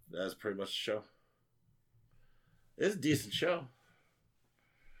 That was pretty much the show. It's a decent show.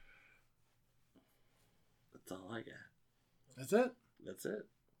 That's all I got. That's it? That's it.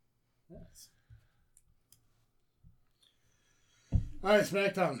 Yes. Alright,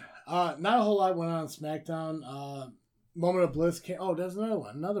 SmackDown. Not a whole lot went on SmackDown. Moment of Bliss came... Oh, there's another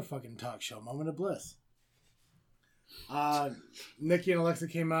one. Another fucking talk show. Moment of Bliss. Nikki and Alexa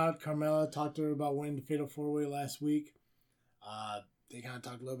came out. Carmella talked to her about winning the Fatal 4-Way last week. They kind of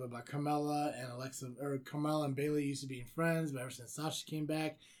talked a little bit about Carmella and Carmella and Bayley used to being friends, but ever since Sasha came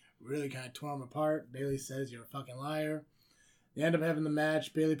back, really kind of tore them apart. Bayley says, "You're a fucking liar." They end up having the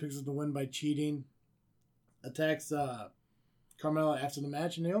match. Bayley picks up the win by cheating. Attacks Carmella after the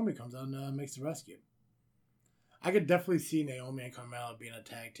match, and Naomi comes out and makes the rescue. I could definitely see Naomi and Carmella being a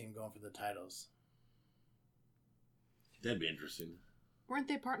tag team going for the titles. That'd be interesting. Weren't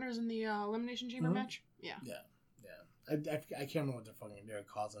they partners in the Elimination Chamber match? Yeah. Yeah. I can't remember what their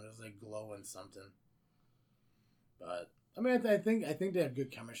calls them. It was like Glow and something. But I mean, I think they have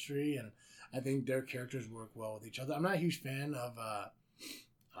good chemistry, and I think their characters work well with each other. I'm not a huge fan of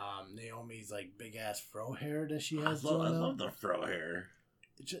Naomi's like big ass fro hair that she has. I love the fro hair.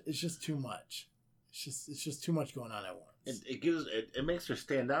 It's just too much. It's just too much going on at once. It makes her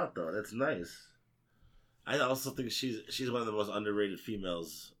stand out though. That's nice. I also think she's one of the most underrated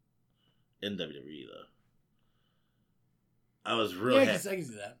females in WWE though. I was real happy. I can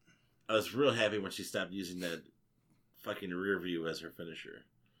see that. I was real happy when she stopped using that fucking rear view as her finisher.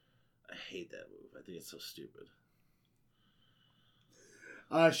 I hate that move. I think it's so stupid.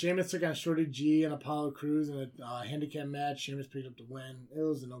 Sheamus took on Shorty G and Apollo Crews in a handicap match. Sheamus picked up the win. It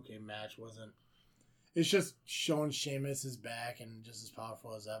was an okay match, wasn't? It's just showing Sheamus is back and just as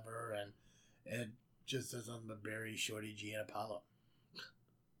powerful as ever, and it just does nothing but bury Shorty G and Apollo.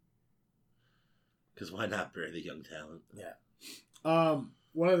 Because why not bury the young talent? Yeah. My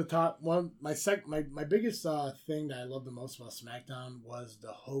biggest thing that I love the most about SmackDown was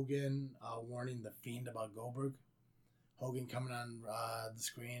the Hogan warning the Fiend about Goldberg. Hogan coming on the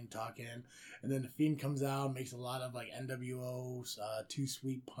screen talking, and then the Fiend comes out, makes a lot of like NWO too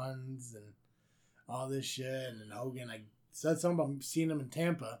sweet puns and all this shit, and then Hogan said something about seeing him in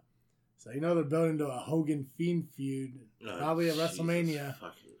Tampa, so they're building to a Hogan Fiend feud, probably at WrestleMania.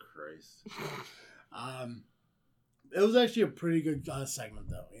 Fucking Christ. It was actually a pretty good segment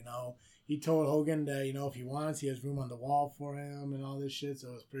though. He told Hogan that if he wants, he has room on the wall for him and all this shit, so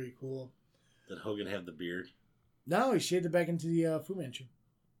it was pretty cool. Did Hogan have the beard? No, he shaved it back into the Fu Manchu.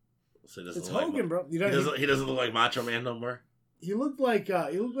 So it's Hogan, bro. He doesn't look like Macho Man no more. He looked like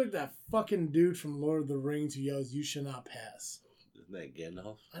that fucking dude from Lord of the Rings who yells, "You shall not pass." Isn't that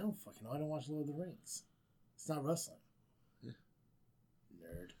Gandalf? I don't fucking know. I don't watch Lord of the Rings. It's not wrestling. Yeah.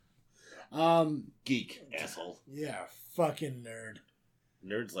 Nerd. Geek, asshole. Yeah, fucking nerd.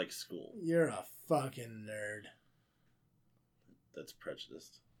 Nerds like school. You're a fucking nerd. That's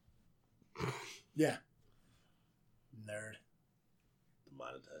prejudiced. Yeah. Nerd.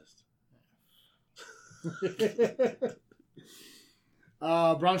 Demonetized.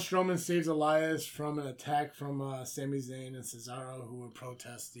 Braun Strowman saves Elias from an attack from Sami Zayn and Cesaro, who were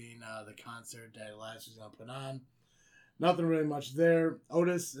protesting the concert that Elias was going to put on. Nothing really much there.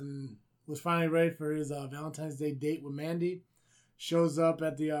 Otis was finally ready for his Valentine's Day date with Mandy. Shows up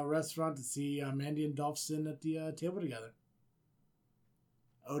at the restaurant to see Mandy and Dolph sitting at the table together.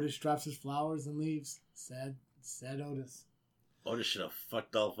 Otis drops his flowers and leaves. Sad Otis. Otis should have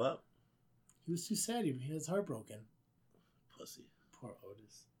fucked Dolph up. He was too sad. He was heartbroken. Pussy. Poor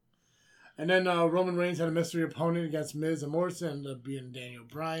Otis. And then Roman Reigns had a mystery opponent against Miz and Morrison. Ended up being Daniel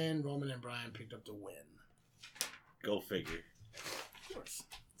Bryan. Roman and Bryan picked up the win. Go figure. Of course.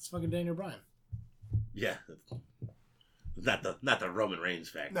 It's fucking Daniel Bryan. Yeah. Not the Roman Reigns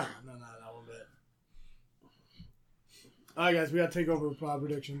factor. No, not one bit. Alright, guys, we got to take over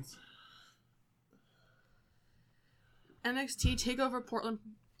predictions. NXT TakeOver Portland.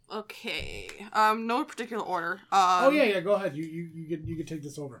 Okay. No particular order. Yeah. Go ahead. You can take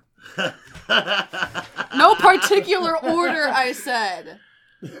this over. No particular order, I said.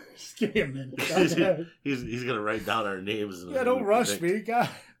 Just give me a minute. He's gonna write down our names. Yeah, don't rush me. God,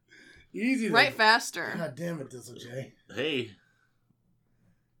 easy. Write faster. God damn it, Dizzle J. Hey.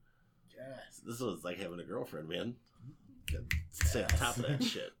 Yes. This was like having a girlfriend, man. Stay on top of that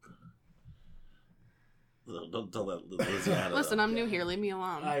shit. Don't let Louisiana. Listen, I'm new here. Leave me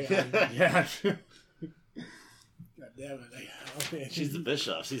alone. Yeah. God damn it. Okay. She's the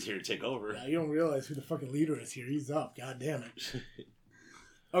bishop. She's here to take over. Yeah, you don't realize who the fucking leader is here. He's up. God damn it.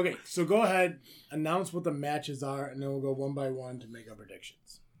 Okay, so go ahead, announce what the matches are, and then we'll go one by one to make our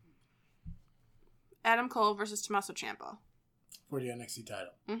predictions. Adam Cole versus Tommaso Ciampa. For the NXT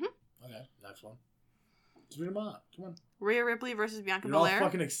title. Mm-hmm. Okay, next one. Let's read them out. Come on. Rhea Ripley versus Bianca You're Belair. all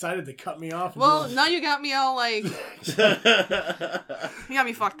fucking excited to cut me off. Well, now you got me all like... You got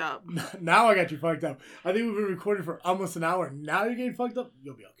me fucked up. Now I got you fucked up. I think we've been recording for almost an hour. Now you're getting fucked up?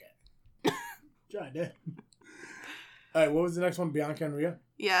 You'll be okay. God damn. All right, what was the next one? Bianca and Rhea?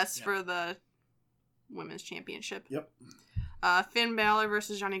 Yes, yeah. For the Women's Championship. Yep. Finn Balor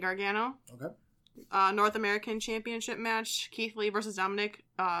versus Johnny Gargano. Okay. North American Championship match. Keith Lee versus Dominic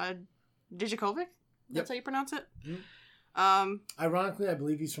Dijakovic. That's how you pronounce it? Mm-hmm. Ironically, I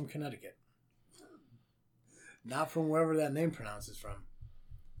believe he's from Connecticut. Not from wherever that name pronounces from.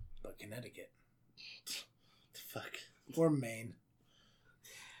 But Connecticut. The fuck? Or Maine.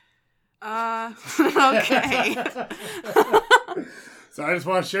 Okay. So I just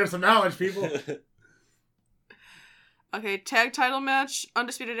want to share some knowledge, people. Okay, tag title match.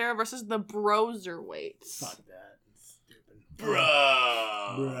 Undisputed Era versus the Broserweights. Fuck that. Stupid.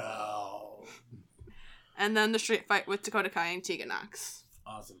 Bro. And then the street fight with Dakota Kai and Tegan Nox.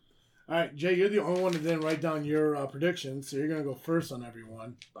 Awesome. All right, Jay, you're the only one that didn't write down your predictions, so you're going to go first on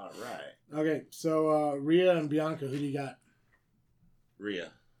everyone. All right. Okay, so Rhea and Bianca, who do you got?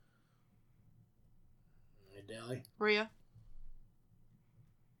 Rhea. Hey, Daly? Rhea.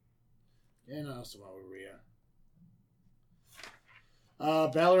 Yeah, no, that's the one with Rhea.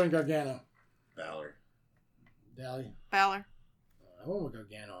 Balor and Gargano. Balor. Daly? Balor. I went with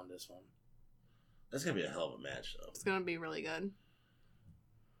Gargano on this one. That's going to be a hell of a match, though. It's going to be really good.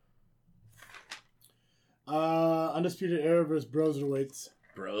 Undisputed Era versus Broserweights.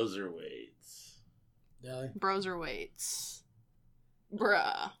 Broserweights. Dally? Broserweights.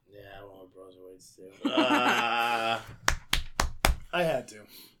 Bruh. Yeah, I want Broserweights too. I had to.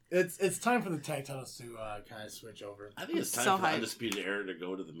 It's time for the tag titles to kind of switch over. I think it's time for the Undisputed Era to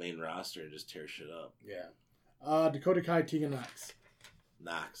go to the main roster and just tear shit up. Yeah. Dakota Kai, Tegan Knox.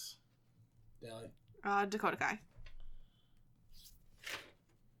 Knox. Dally? Dakota Kai.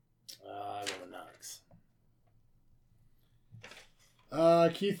 I go with Knox.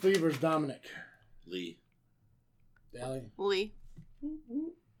 Keith Lee versus Dominic. Lee. Dally? Lee. And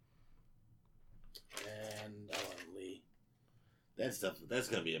I want Lee. That's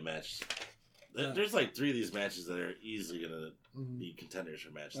gonna be a match. There's like 3 of these matches that are easily gonna be contenders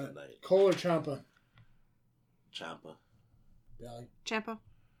for match of the night. Cole or Ciampa? Ciampa. Dally? Ciampa.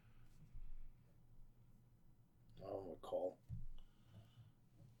 Oh, with Cole.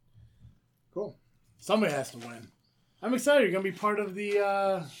 Cool. Somebody has to win. I'm excited. You're gonna be part of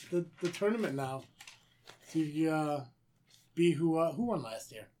the tournament now. See if you be who won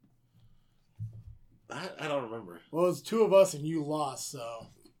last year. I don't remember. Well, it's 2 of us and you lost, so.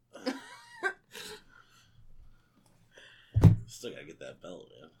 Still gotta get that belt,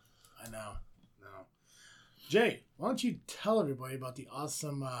 man. I know. No. Jay, why don't you tell everybody about the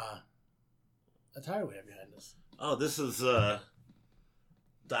awesome attire we have behind us? Oh, this is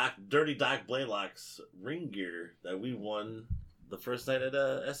Dirty Doc Blaylock's ring gear that we won the first night at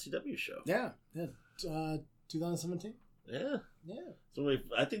a SCW show. Yeah. 2017? Yeah. Yeah. So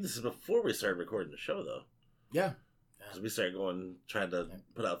I think this is before we started recording the show, though. Yeah. Because we started trying to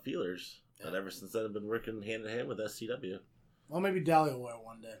put out feelers. Yeah. And ever since then, I've been working hand in hand with SCW. Well, maybe Dally will wear it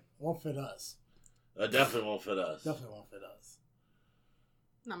one day. Won't fit us. It definitely won't fit us. Definitely won't fit us.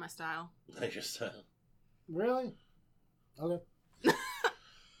 Not my style. Not your style. Really? Okay.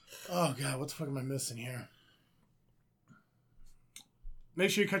 Oh, God. What the fuck am I missing here? Make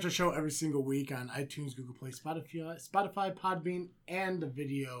sure you catch our show every single week on iTunes, Google Play, Spotify, Podbean, and the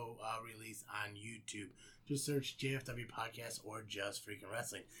video release on YouTube. Just search JFW Podcast or Just Freaking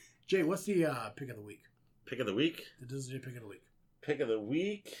Wrestling. Jay, what's the pick of the week? Pick of the week? The Disney pick of the week. Pick of the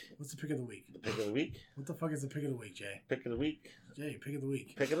week? What's the pick of the week? The pick of the week? What the fuck is the pick of the week, Jay? Pick of the week? Jay, pick of the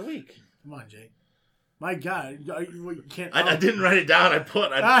week. Pick of the week. Come on, Jay. My God. You can't... I didn't write it down.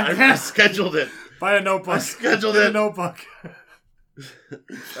 I scheduled it. Buy a notebook. I scheduled Get it. a notebook.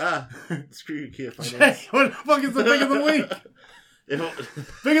 Screw you, Kia Finance. Jay, what the fuck is the pick of the week?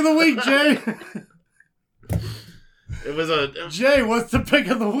 Pick of the week, Jay. It was Jay, what's the pick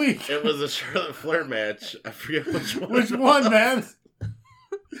of the week? It was a Charlotte Flair match. I forget which one. Which one, man?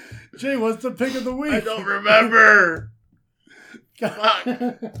 Jay, what's the pick of the week? I don't remember. Fuck.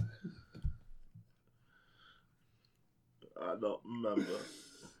 I don't remember.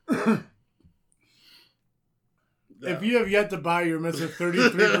 If you have yet to buy your Mr.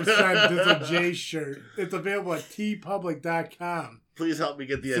 33% Dizzle J shirt, it's available at tpublic.com. Please help me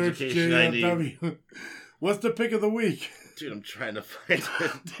get the Search education JFW. I need. What's the pick of the week? Dude, I'm trying to find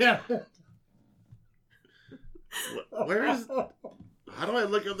it. Yeah. Where is... How do I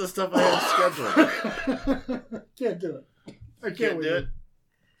look up the stuff I have scheduled? Can't do it. I can't do it.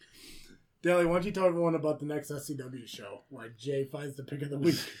 Daly, why don't you tell everyone about the next SCW show where Jay finds the pick of the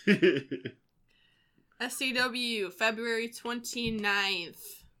week? SCW, February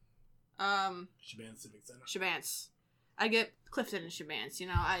 29th. Shabans Civic Center. Shabans. I get Clifton and Shabans,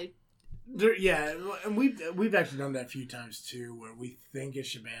 Yeah, and we've actually done that a few times too, where we think it's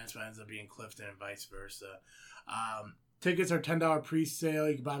Shabans, but ends up being Clifton and vice versa. Tickets are $10 pre-sale.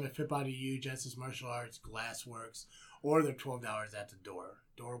 You can buy them at Fit Body U, Genesis Martial Arts, Glassworks, or they're $12 at the door.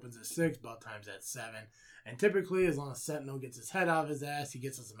 Door opens at 6, bell time's at 7. And typically, as long as Sentinel gets his head out of his ass, he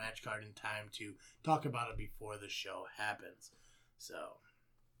gets us a match card in time to talk about it before the show happens. So,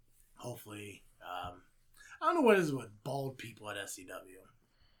 hopefully, I don't know what it is with bald people at SCW.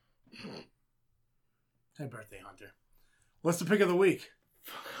 Happy birthday, Hunter. What's the pick of the week?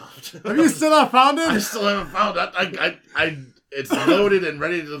 Have you still not found it? I still haven't found it. It's loaded and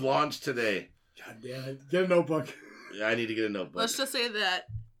ready to launch today. God damn it. Get a notebook. Yeah, I need to get a notebook. Let's just say that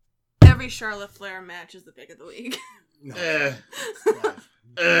every Charlotte Flair match is the pick of the week. No.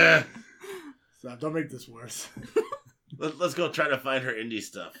 Stop. Don't make this worse. Let's go try to find her indie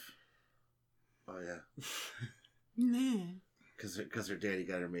stuff. Oh, yeah. Because her daddy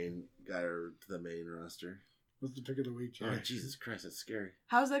got her to the main roster. What's the pick of the week, Jay? Oh, Jesus Christ, that's scary.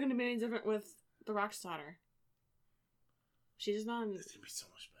 How is that going to be any different with the Rock's daughter? She's not. It's going to be so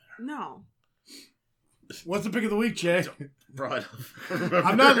much better. No. What's the pick of the week, Jay? Bro,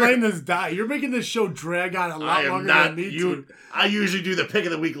 I'm not letting this die. You're making this show drag on a lot longer than I need to. I usually do the pick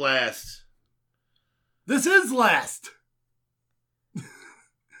of the week last. This is last.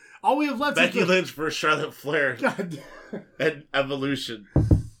 All we have left Becky is Lynch versus Charlotte Flair God. and Evolution.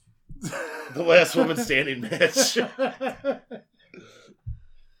 The last woman standing match.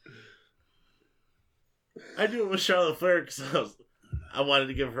 I knew it was Charlotte Flair because I wanted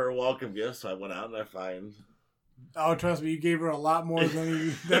to give her a welcome gift, so I went out and I find. Oh, trust me, you gave her a lot more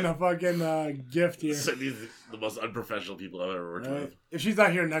than a fucking gift here. So these are the most unprofessional people I've ever worked with. If she's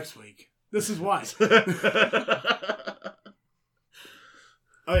not here next week, this is why.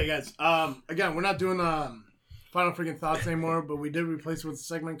 Okay, guys. Again, we're not doing final freaking thoughts anymore, but we did replace it with a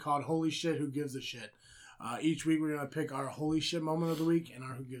segment called "Holy Shit, Who Gives a Shit." Each week, we're gonna pick our holy shit moment of the week and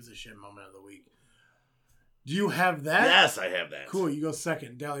our who gives a shit moment of the week. Do you have that? Yes, I have that. Cool. You go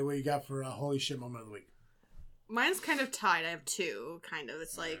second, Dally. What you got for holy shit moment of the week? Mine's kind of tied. I have two, kind of.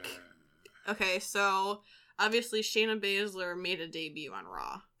 It's like, okay, so obviously Shayna Baszler made a debut on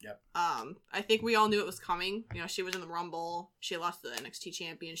Raw. Yep. I think we all knew it was coming. You know, she was in the Rumble. She lost the NXT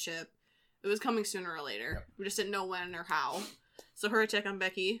Championship. It was coming sooner or later. Yep. We just didn't know when or how. So her attack on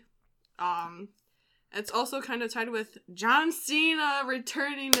Becky. It's also kind of tied with John Cena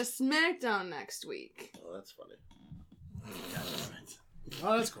returning to SmackDown next week. Oh, that's funny.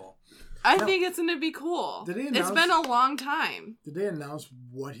 Oh, that's cool. I think it's going to be cool. Did he It's announce- been a long time. Did they announce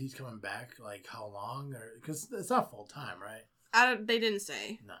what he's coming back? Like how long? Or because it's not full time, right? They didn't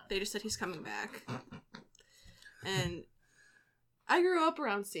say. No. They just said he's coming back. And I grew up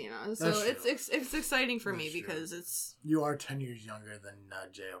around Cena, so That's it's exciting for me That's true. because it's... You are 10 years younger than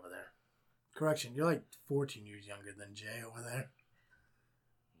Jay over there. Correction, you're like 14 years younger than Jay over there.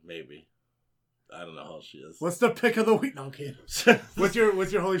 Maybe. I don't know how she is. What's the pick of the week? No, I'm kidding. What's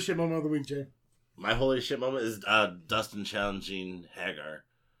your holy shit moment of the week, Jay? My holy shit moment is Dustin challenging Hagar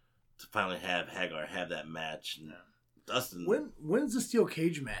to finally have Hagar have that match. And Dustin. When's the steel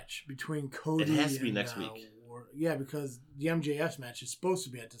cage match between Cody? It has to be and, next week. Yeah, because the MJF match is supposed to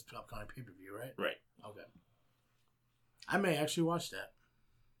be at this upcoming pay-per-view, right? Right. Okay. I may actually watch that.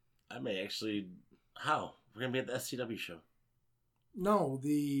 I may actually. How? We're gonna be at the SCW show. No,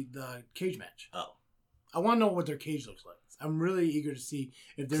 the cage match. Oh. I want to know what their cage looks like. I'm really eager to see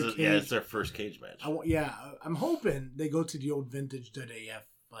if their cage. Yeah, it's their first cage match. I'm hoping they go to the old vintage WWF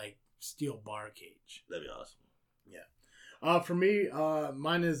like steel bar cage. That'd be awesome. Yeah. For me,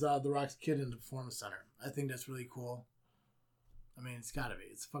 mine is The Rock's kid in the Performance Center. I think that's really cool. I mean, it's gotta be.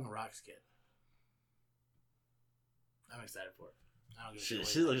 It's fucking Rock's kid. I'm excited for it. I don't give a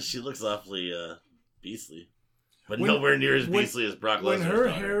shit. She looks awfully beastly, but When- nowhere near as when- beastly as Brock Lesnar's When her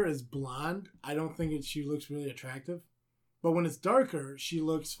daughter. hair is blonde, I don't think she looks really attractive. But when it's darker, she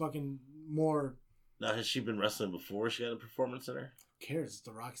looks fucking more. Now, has she been wrestling before she got a Performance Center? Who cares? It's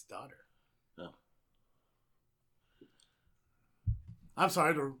The Rock's daughter. No. I'm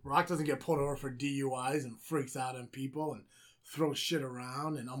sorry, The Rock doesn't get pulled over for DUIs and freaks out on people and throws shit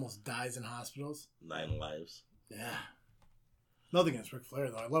around and almost dies in hospitals. 9 lives. Yeah. Nothing against Ric Flair,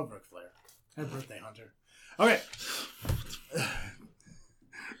 though. I love Ric Flair. Happy birthday, Hunter. Okay.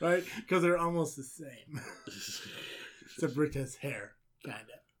 Right? Because they're almost the same. Except Rick has hair, kind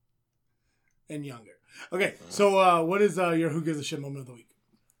of. And younger. Okay, so what is your Who Gives a Shit moment of the week?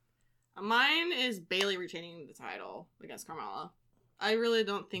 Mine is Bailey retaining the title against Carmella. I really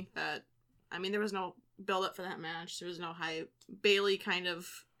don't think that... I mean, there was no build-up for that match. There was no hype. Bailey kind of...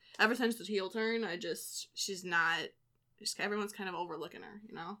 Ever since the heel turn, she's not... Just everyone's kind of overlooking her,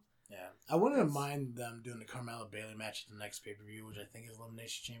 you know? Yeah. I wouldn't mind them doing the Carmella Bailey match at the next pay-per-view, which I think is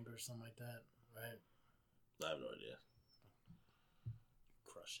Elimination Chamber or something like that, right? I have no idea.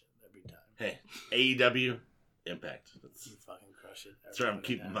 Crush it every time. Hey, AEW, Impact. You fucking crush it. That's where I'm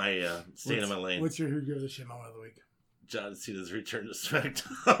keeping my staying in my lane. What's your Who Gives a Shit moment of the week? John Cena's return to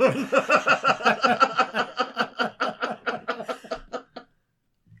SmackDown.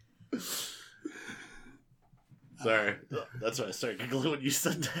 Sorry, that's why I started giggling when you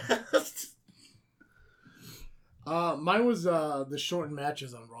said that. Mine was the shortened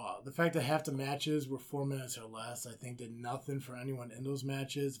matches on Raw. The fact that half the matches were 4 minutes or less, I think did nothing for anyone in those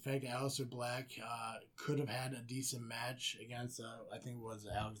matches. The fact that Aleister Black could have had a decent match against, I think it was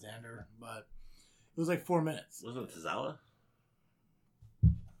Alexander, but it was like 4 minutes. Wasn't it Tozawa?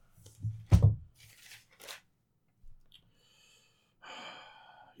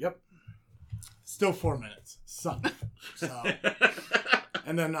 Yep. Still 4 minutes. Sucked. So,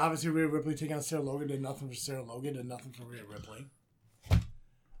 and then obviously Rhea Ripley taking on Sarah Logan did nothing for Sarah Logan, did nothing for Rhea Ripley.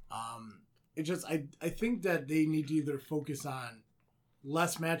 It just I think that they need to either focus on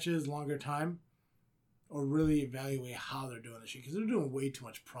less matches, longer time, or really evaluate how they're doing this shit because they're doing way too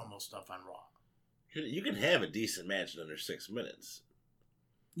much promo stuff on Raw. You can have a decent match in under 6 minutes.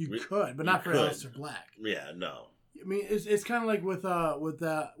 You could, but not for could. Aleister Black. Yeah, no. I mean, it's kind of like with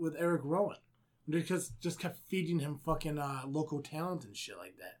Eric Rowan, because just kept feeding him fucking local talent and shit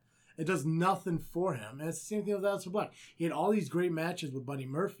like that. It does nothing for him, and it's the same thing with Aleister Black. He had all these great matches with Buddy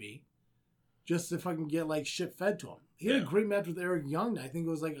Murphy, just to fucking get like shit fed to him. He had a great match with Eric Young. I think it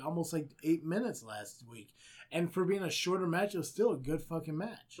was like almost like 8 minutes last week, and for being a shorter match, it was still a good fucking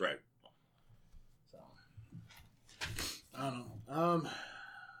match. Right. So I don't know.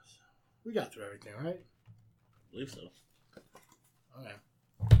 We got through everything, right? I believe so. Okay.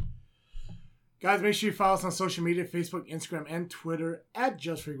 Guys, make sure you follow us on social media, Facebook, Instagram, and Twitter at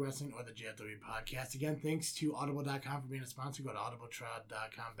Just Freak Wrestling or the JFW Podcast. Again, thanks to Audible.com for being a sponsor. Go to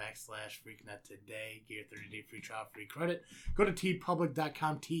audibletrial.com/freaknet today. Get your 30-day free trial, free credit. Go to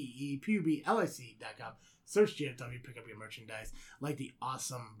tpublic.com, TEPUBLIC.com. Search JFW, pick up your merchandise, like the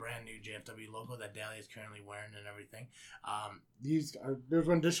awesome brand new JFW logo that Dahlia is currently wearing and everything. There's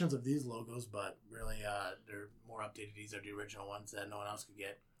renditions of these logos, but really they're more updated. These are the original ones that no one else could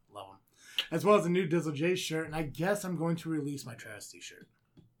get. Love them. As well as a new Dizzle J shirt, and I guess I'm going to release my Travis t-shirt.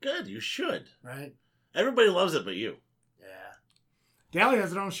 Good, you should. Right? Everybody loves it but you. Yeah. Dahlia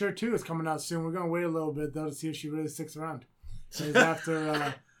has her own shirt too. It's coming out soon. We're going to wait a little bit, though, to see if she really sticks around.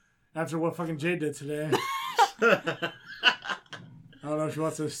 After what fucking Jay did today. I don't know if she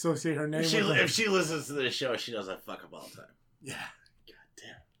wants to associate her name with it. If she listens to this show, she knows I fuck up all the time. Yeah. God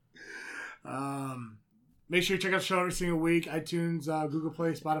damn. Make sure you check out the show every single week. iTunes, Google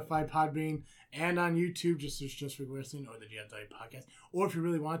Play, Spotify, Podbean, and on YouTube. Just search Just Freak Wrestling or the JFW Podcast. Or if you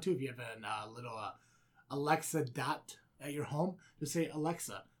really want to, if you have a little Alexa dot at your home, just say,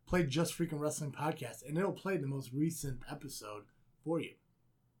 Alexa, play Just Freaking Wrestling Podcast, and it'll play the most recent episode for you.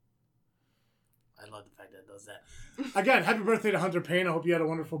 I love the fact that it does that. Again, happy birthday to Hunter Payne. I hope you had a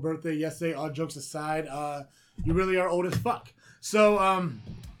wonderful birthday yesterday. All jokes aside, you really are old as fuck. So,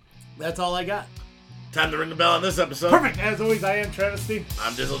 that's all I got. Time to ring the bell on this episode. Perfect. As always, I am Travesty.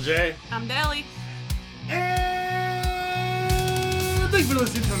 I'm Dizzle J. I'm Dally. And thanks for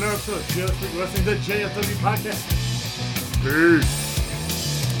listening to another episode of Just Freak Wrestling, the JFW Podcast. Peace.